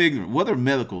 I'm ignorant. What are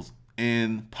medicals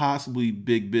and possibly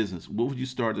big business? What would you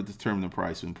start to determine the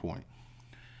pricing point?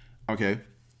 Okay.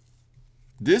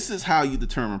 This is how you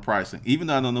determine pricing. Even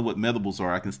though I don't know what medibles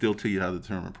are, I can still tell you how to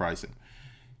determine pricing.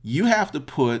 You have to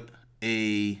put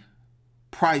a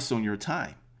price on your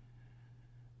time.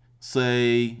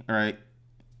 Say, all right,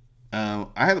 I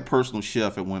had a personal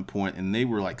chef at one point, and they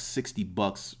were like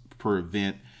 $60 per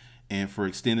event, and for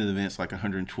extended events, like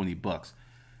 $120.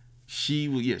 She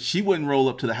wouldn't roll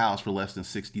up to the house for less than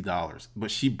 $60,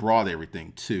 but she brought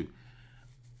everything too.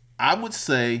 I would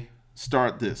say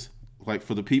start this. Like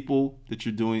for the people that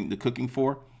you're doing the cooking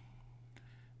for,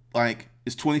 like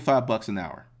it's $25 an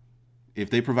hour.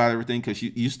 If they provide everything, because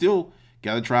you still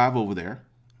got to drive over there.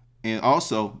 And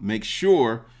also make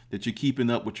sure that you're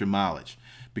keeping up with your mileage,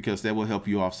 because that will help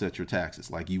you offset your taxes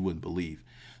like you wouldn't believe.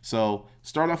 So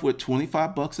start off with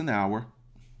 $25 an hour,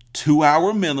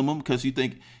 2-hour minimum, because you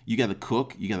think you got to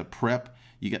cook, you got to prep,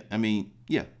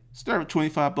 start with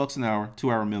 $25 an hour,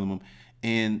 2-hour minimum.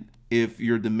 And if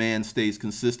your demand stays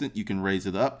consistent, you can raise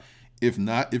it up. If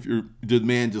not, if your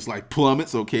demand just like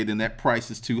plummets, okay, then that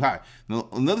price is too high. Now,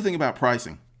 another thing about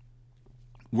pricing,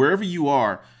 wherever you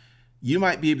are, you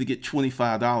might be able to get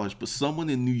 $25, but someone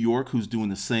in New York who's doing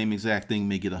the same exact thing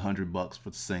may get $100 for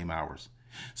the same hours.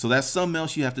 So that's something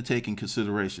else you have to take in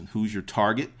consideration. Who's your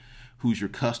target? Who's your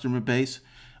customer base?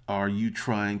 Are you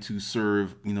trying to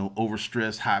serve,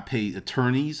 overstressed, high-paid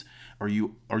attorneys? Are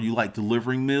you like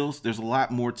delivering meals? There's a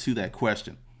lot more to that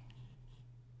question.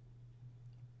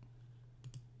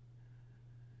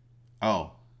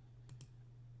 Oh,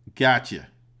 gotcha.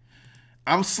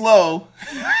 I'm slow.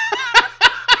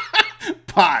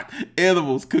 Pot,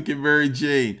 animals, cooking Mary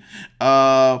Jane.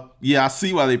 Yeah, I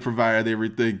see why they provide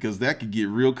everything, because that could get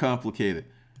real complicated.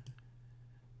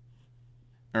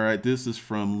 All right, this is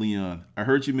from Leon. I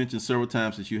heard you mention several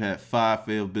times that you had 5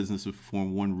 failed businesses before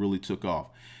one really took off.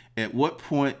 At what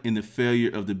point in the failure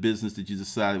of the business did you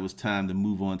decide it was time to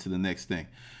move on to the next thing?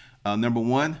 Number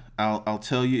one, I'll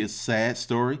tell you, it's a sad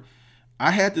story.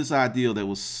 I had this idea that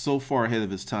was so far ahead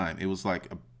of its time. It was like,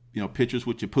 pictures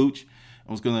with your pooch.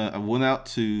 I went out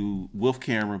to Wolf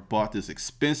Camera, bought this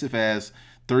expensive ass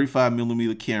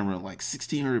 35mm camera, like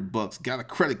 $1,600, got a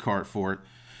credit card for it,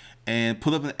 and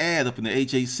put up an ad up in the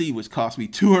HAC, which cost me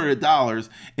 $200,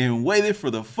 and waited for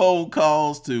the phone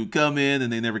calls to come in,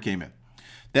 and they never came in.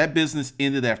 That business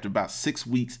ended after about 6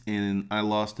 weeks, and I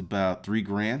lost about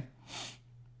 $3,000.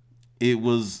 It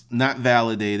was not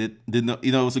validated.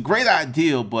 It was a great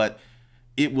idea, but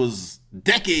it was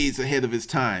decades ahead of its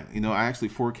time. I actually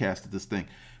forecasted this thing.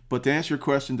 But to answer your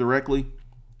question directly,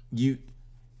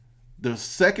 the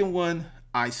second one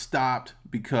I stopped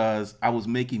because I was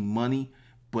making money,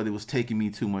 but it was taking me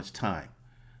too much time.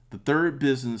 The third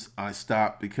business I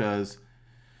stopped because,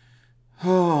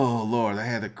 oh Lord, I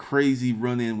had a crazy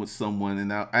run-in with someone,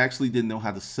 and I actually didn't know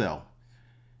how to sell.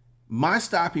 My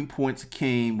stopping points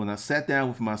came when I sat down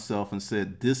with myself and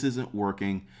said, this isn't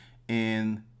working.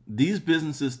 And these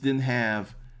businesses didn't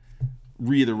have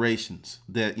reiterations,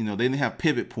 that, they didn't have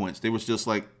pivot points. They was just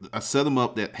like, I set them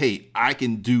up that, hey, I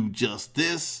can do just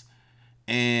this.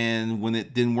 And when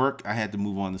it didn't work, I had to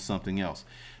move on to something else.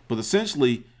 But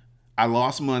essentially, I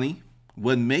lost money,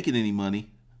 wasn't making any money,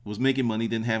 was making money,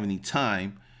 didn't have any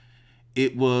time.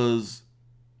 It was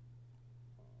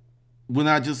when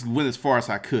I just went as far as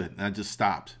I could, and I just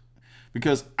stopped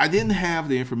because I didn't have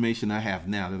the information I have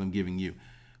now that I'm giving you.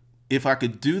 If I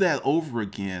could do that over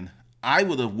again, I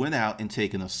would have went out and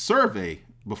taken a survey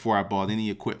before I bought any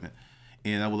equipment,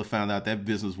 and I would have found out that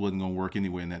business wasn't going to work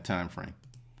anyway in that time frame.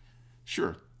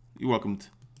 Sure, you're welcome.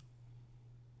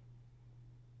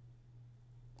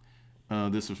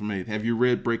 This is from Aid. Have you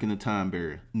read Breaking the Time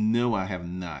Barrier? No, I have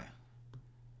not.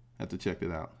 Have to check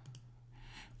it out.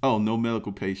 Oh, no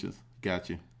medical patients.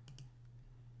 Gotcha.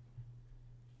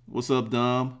 What's up,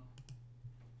 Dom?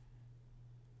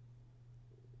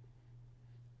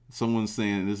 Someone's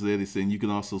saying, this is Eddie saying, you can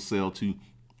also sell to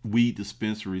weed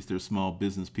dispensaries. They're small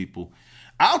business people.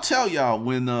 I'll tell y'all,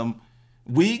 when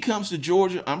weed comes to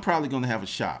Georgia, I'm probably going to have a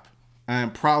shop. I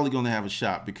am probably going to have a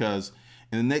shop because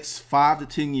in the next 5 to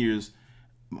 10 years,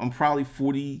 I'm probably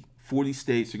 40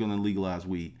 states are going to legalize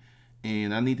weed.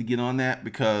 And I need to get on that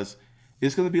because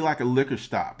it's going to be like a liquor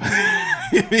stop.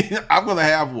 I'm going to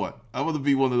have one. I'm going to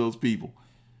be one of those people.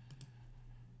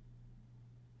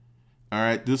 All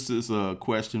right, this is a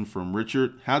question from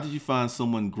Richard. How did you find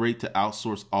someone great to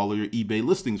outsource all of your eBay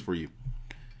listings for you?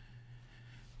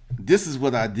 This is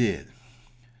what I did.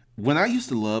 When I used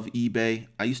to love eBay,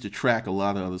 I used to track a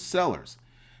lot of other sellers.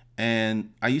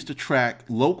 And I used to track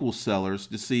local sellers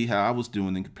to see how I was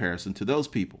doing in comparison to those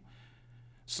people.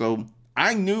 So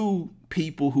I knew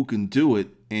people who can do it.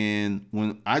 And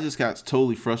when I just got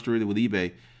totally frustrated with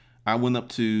eBay, I went up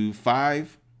to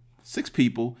 5, 6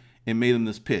 people and made them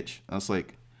this pitch. I was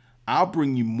like, I'll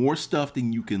bring you more stuff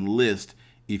than you can list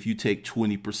if you take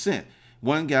 20%.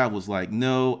 One guy was like,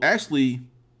 no. Actually,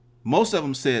 most of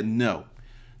them said no.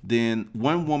 Then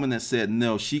one woman that said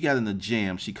no, she got in a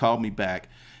jam. She called me back,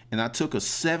 and I took a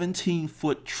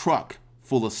 17-foot truck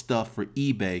full of stuff for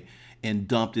eBay and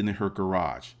dumped it in her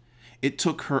garage. It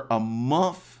took her a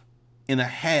month and a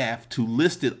half to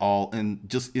list it all, and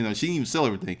just, she didn't even sell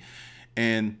everything.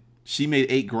 And she made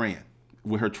 $8 grand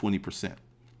with her 20%.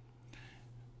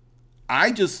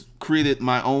 I just created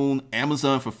my own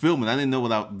Amazon fulfillment. I didn't know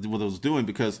what I was doing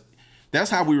because that's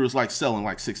how we was like selling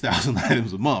like 6,000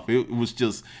 items a month. It was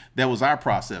just, that was our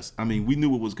process. I mean, we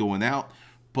knew what was going out,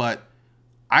 but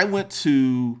I went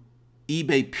to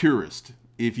eBay Purist.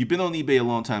 If you've been on eBay a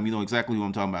long time, you know exactly what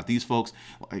I'm talking about. These folks,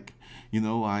 like,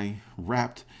 I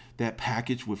wrapped that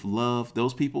package with love.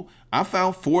 Those people, I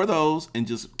found 4 of those and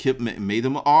just made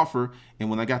them an offer. And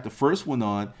when I got the first one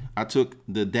on, I took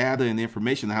the data and the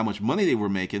information of how much money they were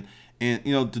making. And,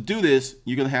 to do this,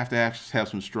 you're going to have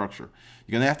some structure.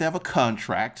 You're going to have a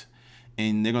contract,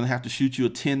 and they're going to have to shoot you a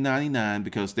 1099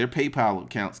 because their PayPal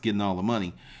account's getting all the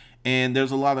money. And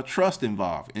there's a lot of trust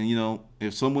involved. And,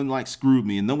 if someone like screwed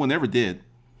me, and no one ever did,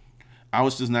 I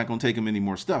was just not going to take them any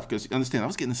more stuff because, understand, I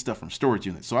was getting this stuff from storage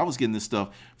units. So I was getting this stuff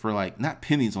for like not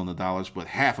pennies on the dollars, but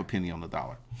half a penny on the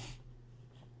dollar.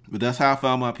 But that's how I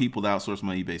found my people to outsource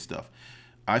my eBay stuff.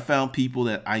 I found people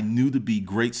that I knew to be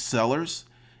great sellers,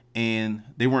 and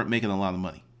they weren't making a lot of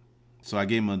money. So I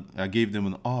gave them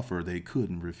an offer they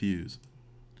couldn't refuse.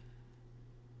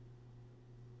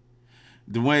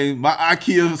 Dwayne, my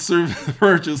IKEA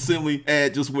furniture assembly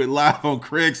ad just went live on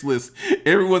Craigslist.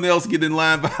 Everyone else get in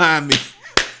line behind me.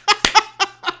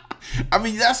 I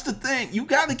mean, that's the thing. You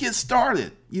got to get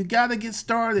started. You got to get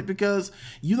started because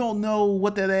you don't know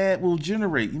what that ad will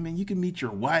generate. I mean, you can meet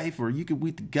your wife, or you can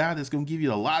meet the guy that's going to give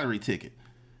you a lottery ticket.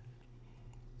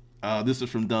 This is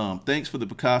from Dom. Thanks for the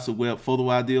Picasso web photo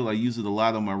ideal. I use it a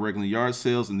lot on my regular yard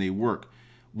sales, and they work.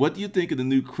 What do you think of the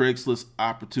new Craigslist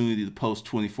opportunity to post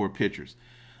 24 pictures?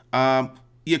 Yeah,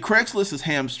 Craigslist has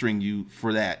hamstringed you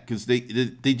for that because they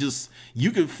just,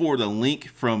 you can forward a link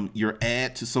from your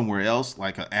ad to somewhere else,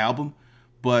 like an album.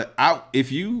 But I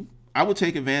would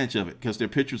take advantage of it because their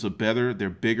pictures are better, they're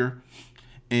bigger,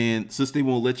 and since they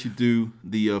won't let you do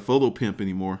the photo pimp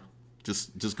anymore,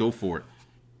 just go for it.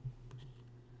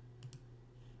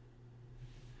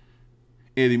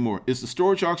 Eddie Moore, is the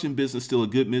storage auction business still a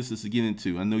good business to get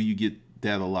into? I know you get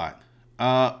that a lot.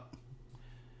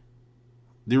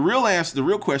 The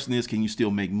real question is, can you still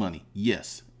make money?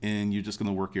 Yes, and you're just going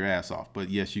to work your ass off. But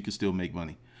yes, you can still make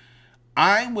money.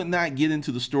 I would not get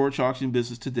into the storage auction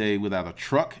business today without a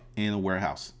truck and a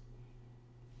warehouse.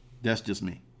 That's just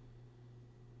me.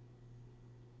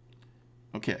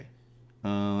 Okay,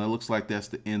 that looks like that's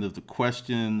the end of the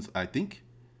questions, I think.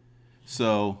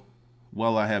 So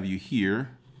while I have you here,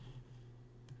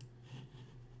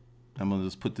 I'm going to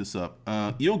just put this up.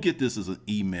 You'll get this as an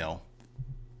email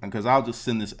because I'll just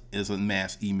send this as a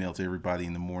mass email to everybody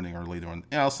in the morning or later on.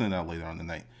 I'll send it out later on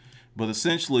tonight. But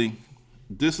essentially,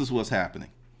 this is what's happening.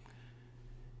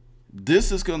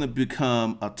 This is going to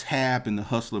become a tab in the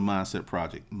Hustler Mindset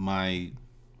Project, my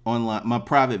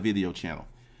private video channel.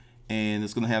 and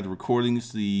it's going to have the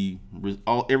recordings,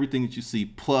 everything that you see,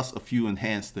 plus a few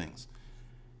enhanced things.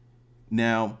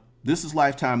 Now, this is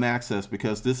lifetime access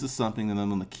because this is something that I'm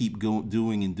going to keep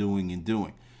doing and doing and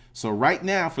doing. So right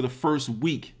now, for the first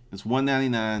week, it's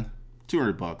 $199,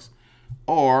 $200,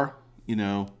 or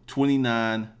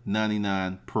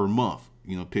 $29.99 per month.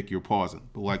 Pick your poison.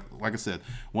 But like I said,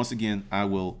 once again, I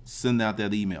will send out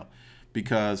that email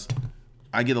because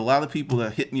I get a lot of people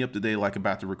that hit me up today like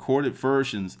about the recorded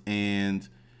versions, and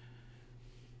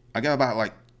I got about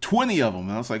like 20 of them,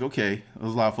 and I was like, okay,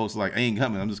 there's a lot of folks like, I ain't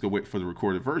coming. I'm just gonna wait for the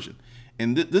recorded version.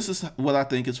 And this is what I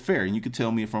think is fair, and you can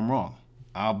tell me if I'm wrong.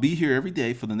 I'll be here every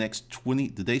day for the next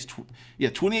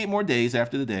 28 more days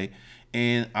after the day,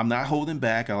 and I'm not holding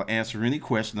back. I'll answer any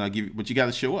question I'll give you, but you got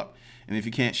to show up. And if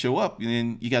you can't show up,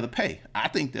 then you got to pay. I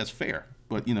think that's fair,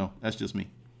 but that's just me.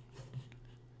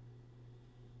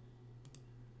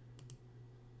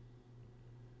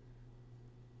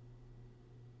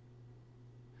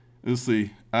 Let's see.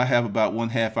 I have about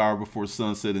 1/2 hour before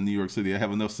sunset in New York City. I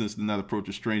have enough sense to not approach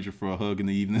a stranger for a hug in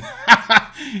the evening.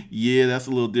 Yeah, that's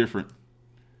a little different.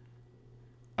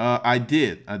 I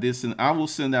did. Send. I will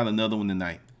send out another one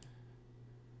tonight.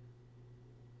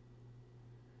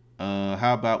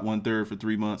 How about 1/3 for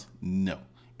 3 months? No.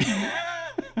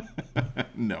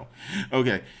 No.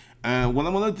 Okay. What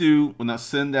I'm gonna do when I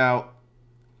send out,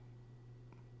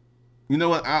 you know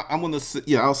what? I'm gonna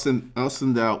I'll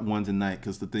send out one tonight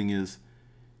because the thing is,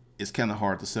 it's kind of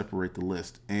hard to separate the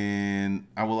list, and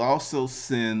I will also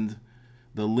send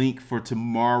the link for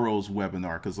tomorrow's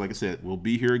webinar because, like I said, we'll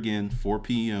be here again 4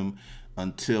 p.m.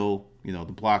 until the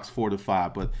block's 4 to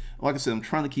 5. But like I said, I'm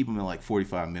trying to keep them in like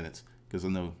 45 minutes because I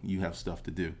know you have stuff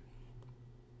to do.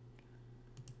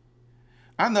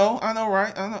 I know,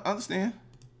 right? I understand.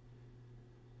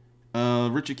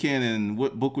 Richard Cannon,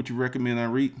 what book would you recommend I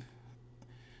read?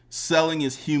 Selling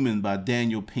is Human by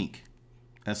Daniel Pink.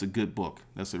 That's a good book.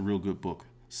 That's a real good book.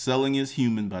 Selling is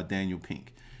Human by Daniel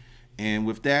Pink. And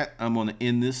with that, I'm going to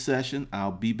end this session.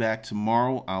 I'll be back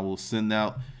tomorrow. I will send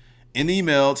out an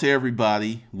email to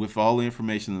everybody with all the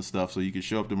information and stuff so you can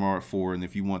show up tomorrow at 4. And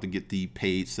if you want to get the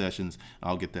paid sessions,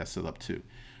 I'll get that set up too.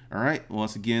 All right.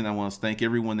 Once again, I want to thank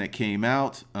everyone that came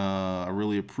out. I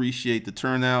really appreciate the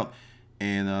turnout.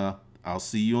 And I'll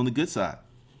see you on the good side.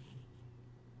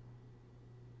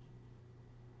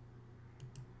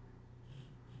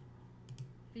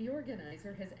 The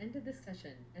organizer has ended the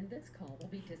session, and this call will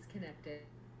be disconnected.